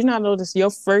school, did you not notice your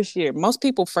first year? Most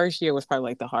people first year was probably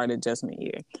like the hard adjustment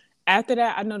year. After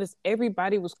that, I noticed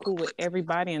everybody was cool with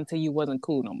everybody until you wasn't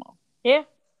cool no more. Yeah.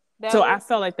 So I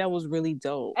felt like that was really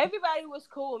dope. Everybody was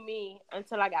cool with me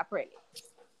until I got pregnant.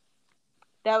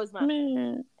 That was my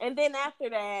man. And then after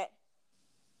that,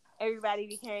 everybody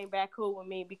became back cool with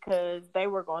me because they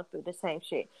were going through the same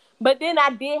shit. But then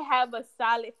I did have a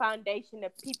solid foundation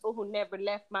of people who never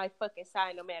left my fucking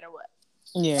side no matter what.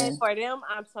 Yeah. And for them,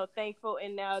 I'm so thankful.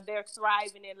 And now they're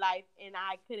thriving in life. And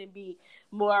I couldn't be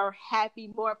more happy,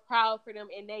 more proud for them.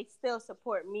 And they still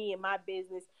support me and my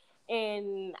business.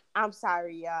 And I'm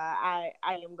sorry, y'all. I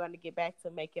am going to get back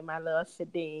to making my little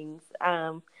shadings.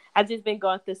 I just been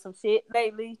going through some shit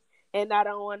lately. And I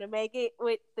don't want to make it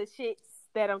with the shits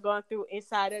that I'm going through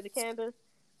inside of the candle.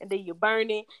 And then you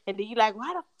burn it. And then you like,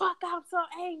 why the fuck I'm so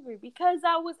angry? Because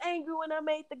I was angry when I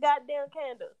made the goddamn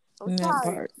candle. I'm sorry.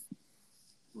 Part.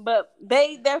 But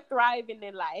they're thriving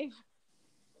in life.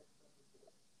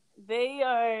 They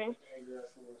are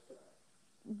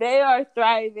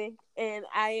thriving, and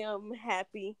I am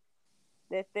happy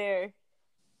that they're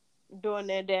doing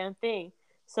their damn thing.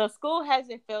 So school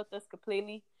hasn't failed us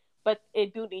completely, but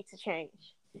it do need to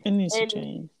change. It needs to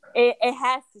change. It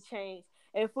has to change.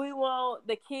 If we want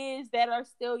the kids that are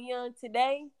still young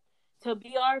today to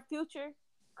be our future,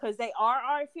 because they are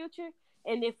our future,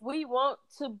 and if we want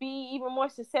to be even more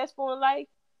successful in life,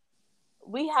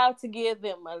 we have to give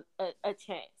them a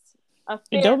chance.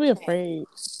 Don't be afraid.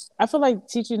 I feel like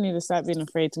teachers need to stop being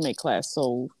afraid to make class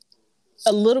so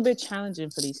a little bit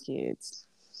challenging for these kids.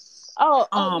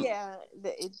 Oh yeah,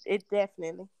 it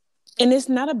definitely. And it's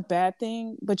not a bad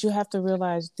thing, but you have to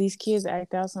realize these kids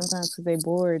act out sometimes because they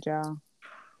bored, y'all.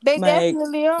 They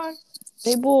definitely are.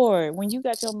 They bored. When you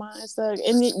got your mind stuck,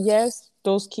 and yes,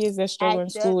 those kids that struggle in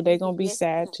school, they're gonna be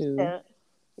sad too.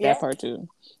 That part too.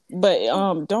 But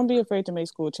don't be afraid to make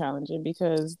school challenging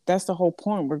because that's the whole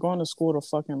point. We're going to school to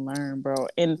fucking learn, bro.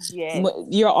 And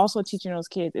you're also teaching those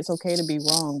kids it's okay to be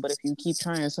wrong, but if you keep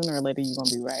trying, sooner or later you're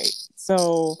gonna be right.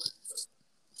 So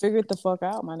figure it the fuck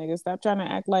out, my nigga. Stop trying to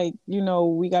act like,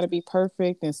 we got to be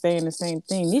perfect and stay in the same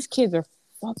thing. These kids are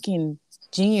fucking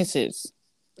geniuses.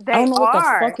 I don't know what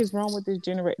the fuck is wrong with this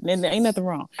generation. And there ain't nothing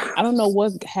wrong. I don't know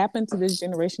what happened to this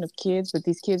generation of kids, but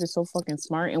these kids are so fucking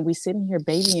smart, and we sitting here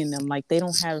babying them like they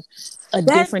don't have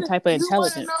different type of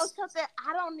intelligence. You want to know something?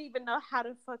 I don't even know how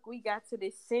the fuck we got to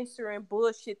this censoring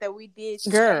bullshit that we did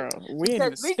today. Girl, we ain't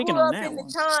even speaking on that one.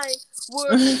 We grew up in the time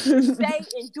where we could say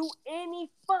and do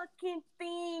any fucking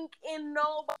thing and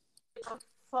nobody gave a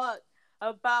fuck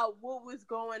about what was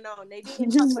going on. They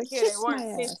didn't fucking care. They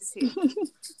weren't sensitive.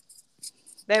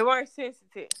 They weren't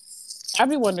sensitive. I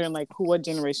be wondering, what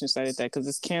generation started that? Because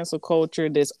it's cancel culture.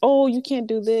 This, you can't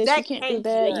do this, you can't do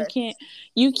that,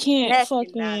 you can't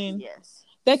fucking.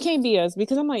 That can't be us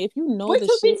because I'm like, if you know the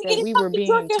shit that we were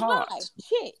being taught,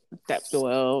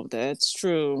 that's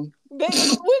true. We're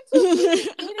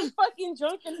getting fucking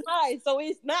drunk and high, so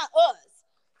it's not us.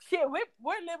 Shit,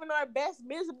 we're living our best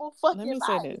miserable fucking life.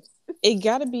 Let me say this. It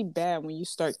gotta be bad when you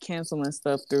start canceling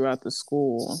stuff throughout the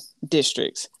school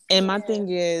districts. And my thing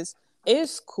is,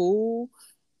 it's cool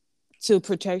to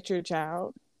protect your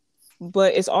child,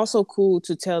 but it's also cool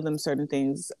to tell them certain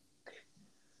things.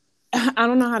 I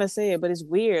don't know how to say it, but it's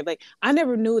weird. I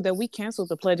never knew that we canceled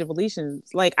the Pledge of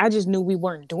Allegiance. I just knew we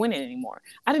weren't doing it anymore.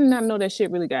 I did not know that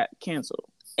shit really got canceled.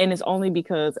 And it's only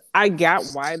because I got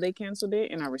why they canceled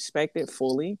it and I respect it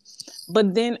fully.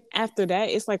 But then after that,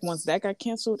 it's like once that got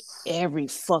canceled, every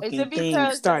fucking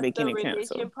thing started getting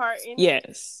canceled.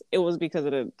 Yes, it was because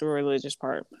of the religious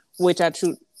part, which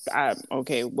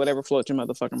whatever floats your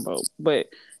motherfucking boat. But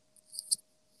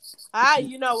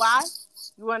you know why?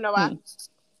 You want to know why?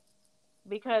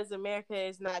 Because America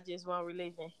is not just one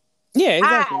religion. Yeah,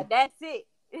 exactly. That's it.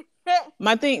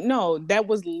 My thing, no, that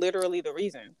was literally the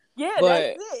reason. Yeah, but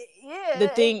that's it. Yeah. The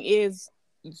thing is,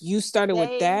 you started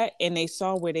with that, and they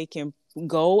saw where they can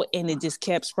go, and it just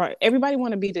kept. Everybody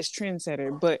want to be this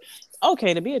trendsetter, but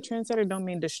to be a trendsetter don't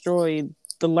mean destroy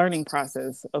the learning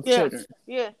process of children.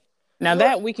 Yeah. Now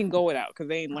that we can go without because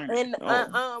they ain't learning.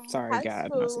 Sorry,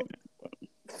 God.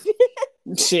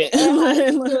 Shit.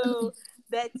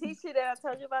 That teacher that I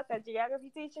told you about, that geography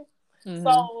teacher. Mm-hmm.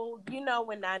 So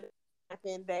when that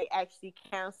happened, they actually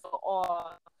canceled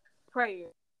all prayer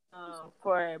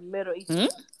for Middle Eastern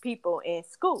people in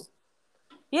school.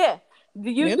 Yeah,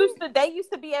 they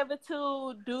used to be able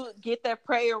to get their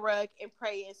prayer rug and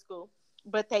pray in school.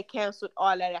 but they canceled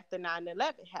all that after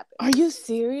 9/11 happened. Are you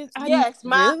serious? Yes,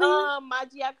 Really? my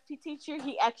geography teacher,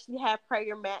 he actually had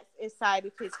prayer mats inside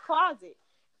of his closet,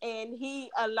 and he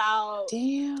allowed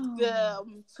Damn.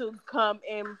 them to come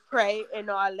and pray and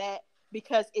all that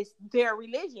because it's their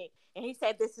religion. And he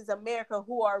said, "This is America.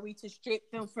 Who are we to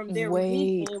strip them from their Wait.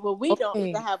 religion when we don't Okay.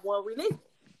 even have one religion?"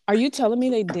 Are you telling me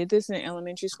they did this in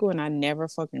elementary school and I never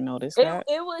fucking noticed It that?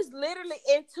 it was literally,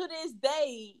 and to this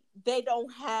day, they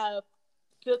don't have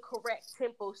the correct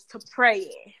temples to pray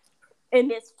in.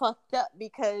 And it's fucked up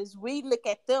because we look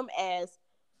at them as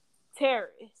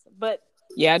terrorists, but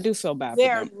Yeah, I do feel bad for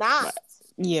they're them. not. But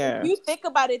If yeah. you think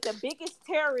about it, the biggest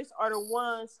terrorists are the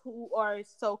ones who are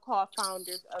so-called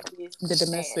founders of this The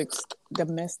land.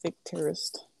 domestic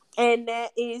terrorist. And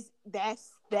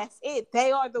that's it.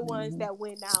 They are the ones Mm-hmm. that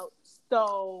went out,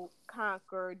 stole,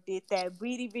 conquered, did that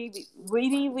really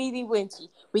winchy.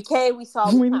 We came, we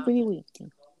saw, we Weenie, weenie, conquered.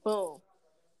 weenie. Boom.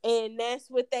 And that's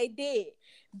what they did.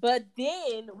 But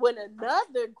then when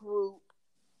another group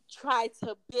tried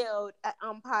to build an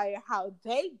empire how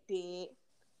they did,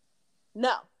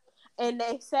 no. And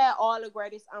they said all the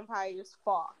greatest empires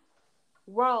fall.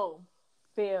 Rome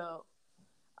failed.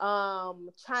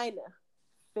 China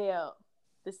failed.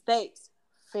 The States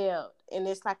failed. And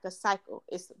it's like a cycle.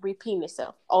 It's repeating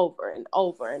itself over and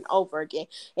over and over again.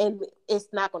 And it's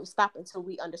not going to stop until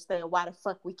we understand why the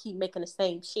fuck we keep making the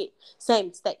same shit, same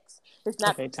mistakes. It's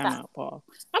not Okay, going to time stop. out, Paul.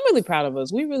 I'm really proud of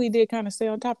us. We really did kind of stay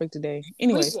on topic today. We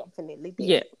Anyways, definitely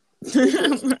did.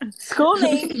 yeah.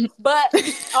 Schooling. But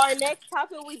our next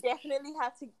topic, we definitely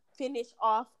have to finish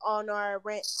off on our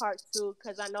rant part 2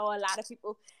 because I know a lot of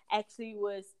people actually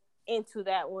was into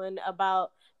that one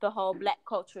about the whole black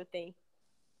culture thing,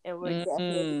 and we're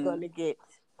definitely Mm-hmm. going to get,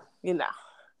 you know,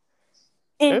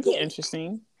 That'd be in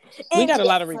interesting. We got a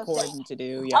lot of depth of that. recording to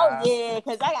do, Oh y'all. yeah,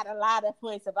 because I got a lot of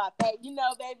points about that. You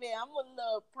know, baby, I'm a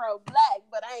little pro-black,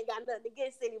 but I ain't got nothing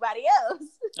against anybody else.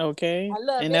 Okay, I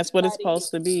love and that's what it's everybody here.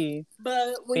 supposed to be.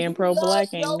 But when Being you love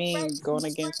pro-black ain't your mean race going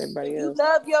more, against everybody when you else.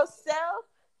 love yourself,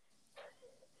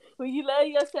 when you love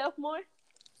yourself more,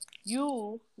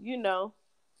 you know,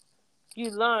 you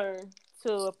learn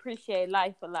to appreciate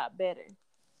life a lot better.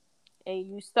 And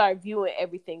you start viewing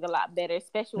everything a lot better,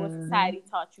 especially when Mm-hmm. society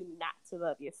taught you not to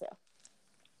love yourself.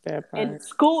 That And part.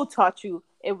 school taught you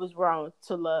it was wrong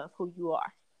to love who you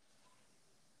are.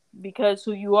 Because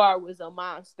who you are was a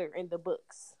monster in the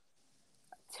books,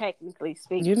 technically You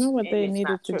speaking. know what And they it's needed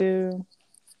not to true. do?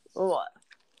 What?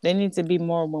 They need to be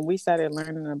more when we started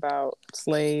learning about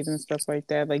slaves and stuff like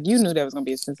that. Like you knew that was gonna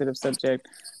be a sensitive subject,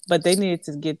 but they needed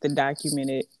to get the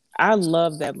documented. I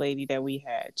love that lady that we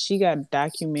had. She got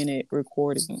documented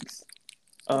recordings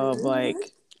of Mm-hmm. like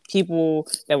people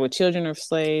that were children of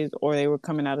slaves or they were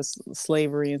coming out of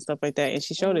slavery and stuff like that, and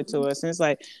she showed it to Mm-hmm. us. And it's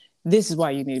like, this is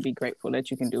why you need to be grateful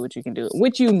that you can do what you can do.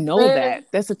 Which you know that. And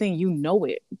That's the thing, you know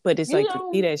it. But it's you like to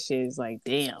see know, that shit is like,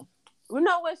 damn. you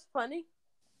know what's funny?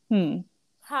 Hmm.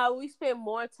 How we spend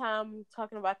more time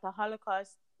talking about the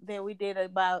Holocaust than we did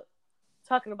about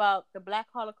talking about the Black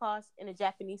Holocaust and the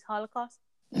Japanese Holocaust.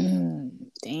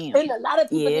 Damn. And a lot of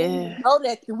people didn't even Yeah. know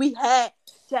that we had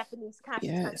Japanese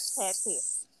concentration camps here.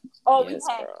 Yes. Or we Yes,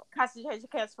 had girl. concentration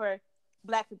camps for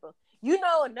Black people. You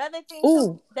know another thing too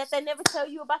Ooh. that they never tell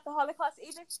you about the Holocaust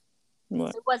either?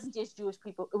 What? It wasn't just Jewish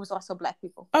people, it was also Black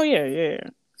people. Oh yeah, yeah.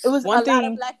 It was One a lot of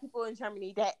thing, Black people in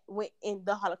Germany that went in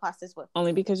the Holocaust as well.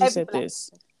 only because you Every said Black this.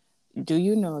 person. Do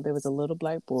you know there was a little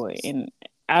black boy, and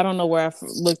I don't know where I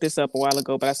looked this up a while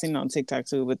ago, but I seen it on TikTok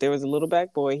too. But there was a little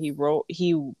black boy. He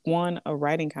won a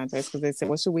writing contest because they said,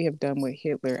 "What should we have done with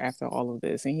Hitler after all of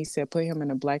this?" And he said, "Put him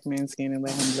in a black man's skin and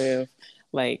let him live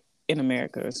like in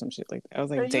America or some shit like that." I was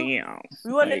So like, "Damn!"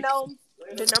 you want to Like know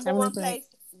the number having a one black. place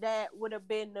that would have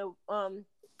been the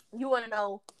you want to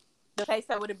know the place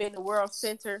that would have been the world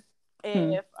center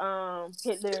Hmm. if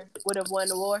Hitler would have won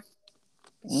the war?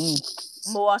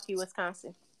 Mm. Milwaukee,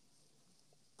 Wisconsin.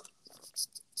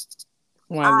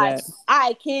 Why is that?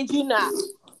 I kid you not.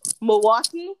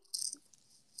 Milwaukee,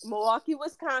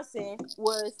 Wisconsin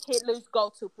was Hitler's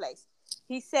go-to place.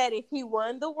 He said if he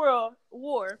won the world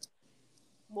war,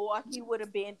 Milwaukee would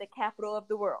have been the capital of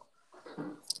the world.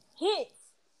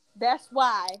 Hence, that's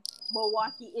why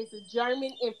Milwaukee is a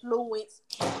German influenced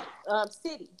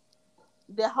city.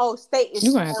 The whole state is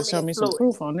You're gonna have to German show me some influenced.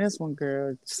 proof on this one,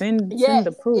 girl. Send the Yes,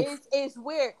 proof. it's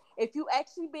weird. If you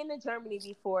actually been to Germany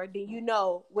before, then you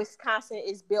know Wisconsin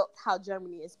is built how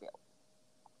Germany is built.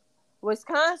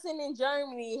 Wisconsin and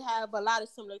Germany have a lot of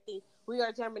similar things. We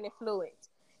are German influenced.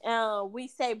 We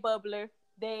say bubbler.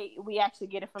 We actually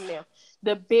get it from them.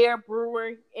 The beer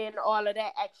brewer and all of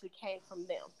that actually came from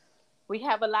them. We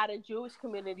have a lot of Jewish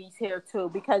communities here too,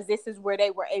 because this is where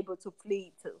they were able to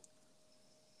flee to.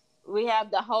 We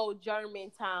have the whole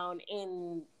Germantown,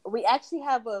 and we actually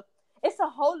have it's a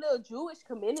whole little Jewish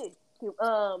community,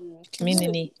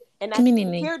 and that's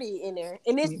security in there,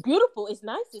 and it's beautiful. It's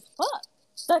nice as fuck.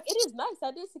 Like, it is nice.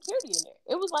 I did security in there.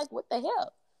 It was like, what the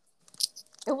hell?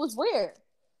 It was weird,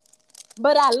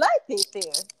 but I liked it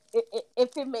there.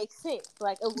 If it makes sense,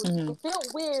 like it felt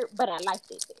weird, but I liked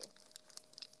it there.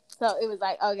 So it was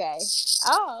like, okay,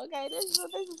 this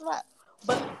is what.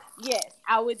 But yes,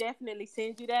 I would definitely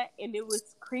send you that, and it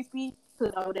was creepy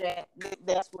to know that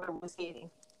that's where it was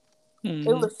hitting. It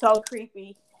was so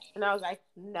creepy, and I was like,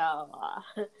 no,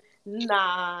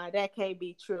 nah, that can't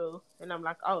be true. And I'm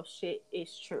like, oh shit,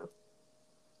 it's true.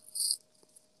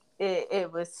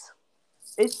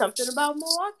 It's something about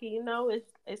Milwaukee, you know.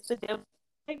 It's the devil's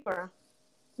playground.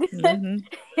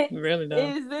 Really though.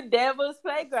 It's the devil's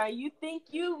playground. You think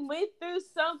you went through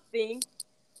something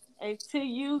until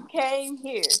you came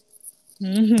here.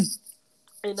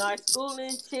 And our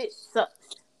schooling shit sucks.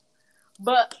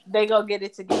 But they gonna get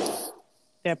it together.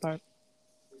 That part.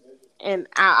 And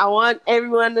I want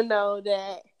everyone to know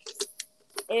that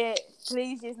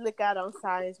please just look out on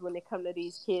signs when it come to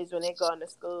these kids when they go into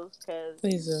school, because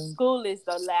school is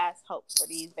the last hope for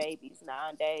these babies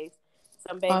nowadays.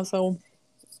 Some babies. Also,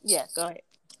 yeah, go ahead.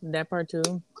 That part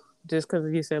too. Just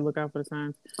because you said look out for the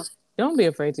signs. Don't be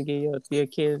afraid to get your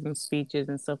kids in speeches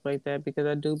and stuff like that, because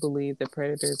I do believe that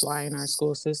predators lie in our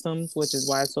school systems, which is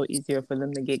why it's so easier for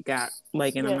them to get got.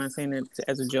 Like, and I'm not saying it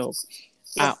as a joke.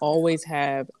 I always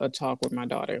have a talk with my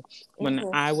daughter. When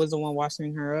I was the one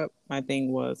watching her up, my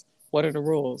thing was, what are the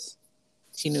rules?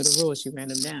 She knew the rules. She ran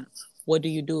them down. What do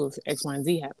you do if X, Y, and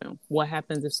Z happen? What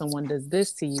happens if someone does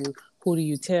this to you? Who do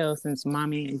you tell, since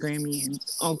mommy and Grammy and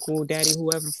uncle, daddy,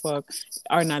 whoever the fuck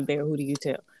are not there? Who do you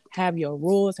tell? Have your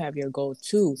rules, have your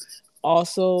go-to.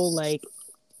 Also, like,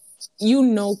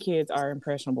 kids are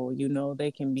impressionable.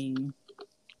 They can be,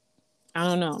 I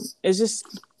don't know. It's just,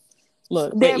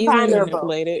 look, they're easily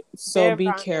manipulated. So be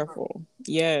careful.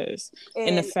 Yes.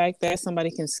 And the fact that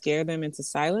somebody can scare them into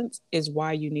silence is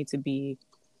why you need to be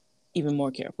even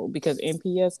more careful, because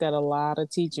NPS got a lot of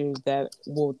teachers that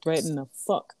will threaten the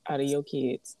fuck out of your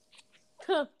kids.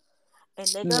 And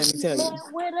they're gonna be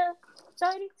with a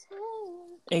 32.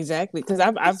 Exactly, because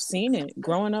I've seen it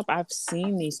growing up. I've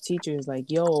seen these teachers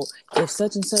like, yo, if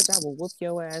such and such, I will whoop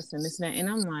your ass and this and that. And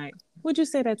I'm like, would you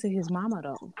say that to his mama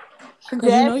though?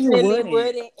 Definitely you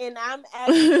wouldn't. And I'm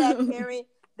actually that parent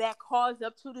that calls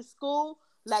up to the school.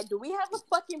 Like, do we have a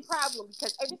fucking problem?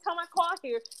 Because every time I call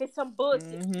here, it's some bullshit.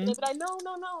 And they be like, no.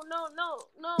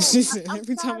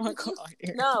 Every time I call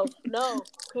here. No.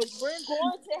 Because we're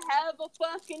going to have a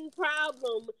fucking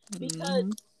problem. Because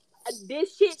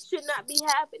this shit should not be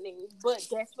happening. But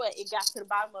guess what? It got to the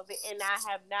bottom of it. And I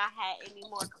have not had any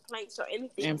more complaints or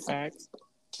anything. In fact.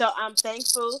 So I'm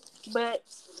thankful. But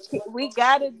we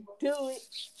got to do it.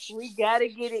 We got to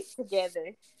get it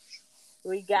together.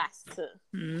 We got to.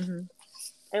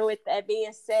 And with that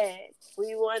being said,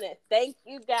 we want to thank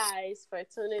you guys for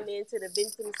tuning in to the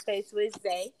Venting Space with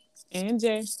Zay and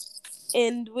Jay.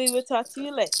 And we will talk to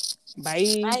you later.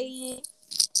 Bye. Bye.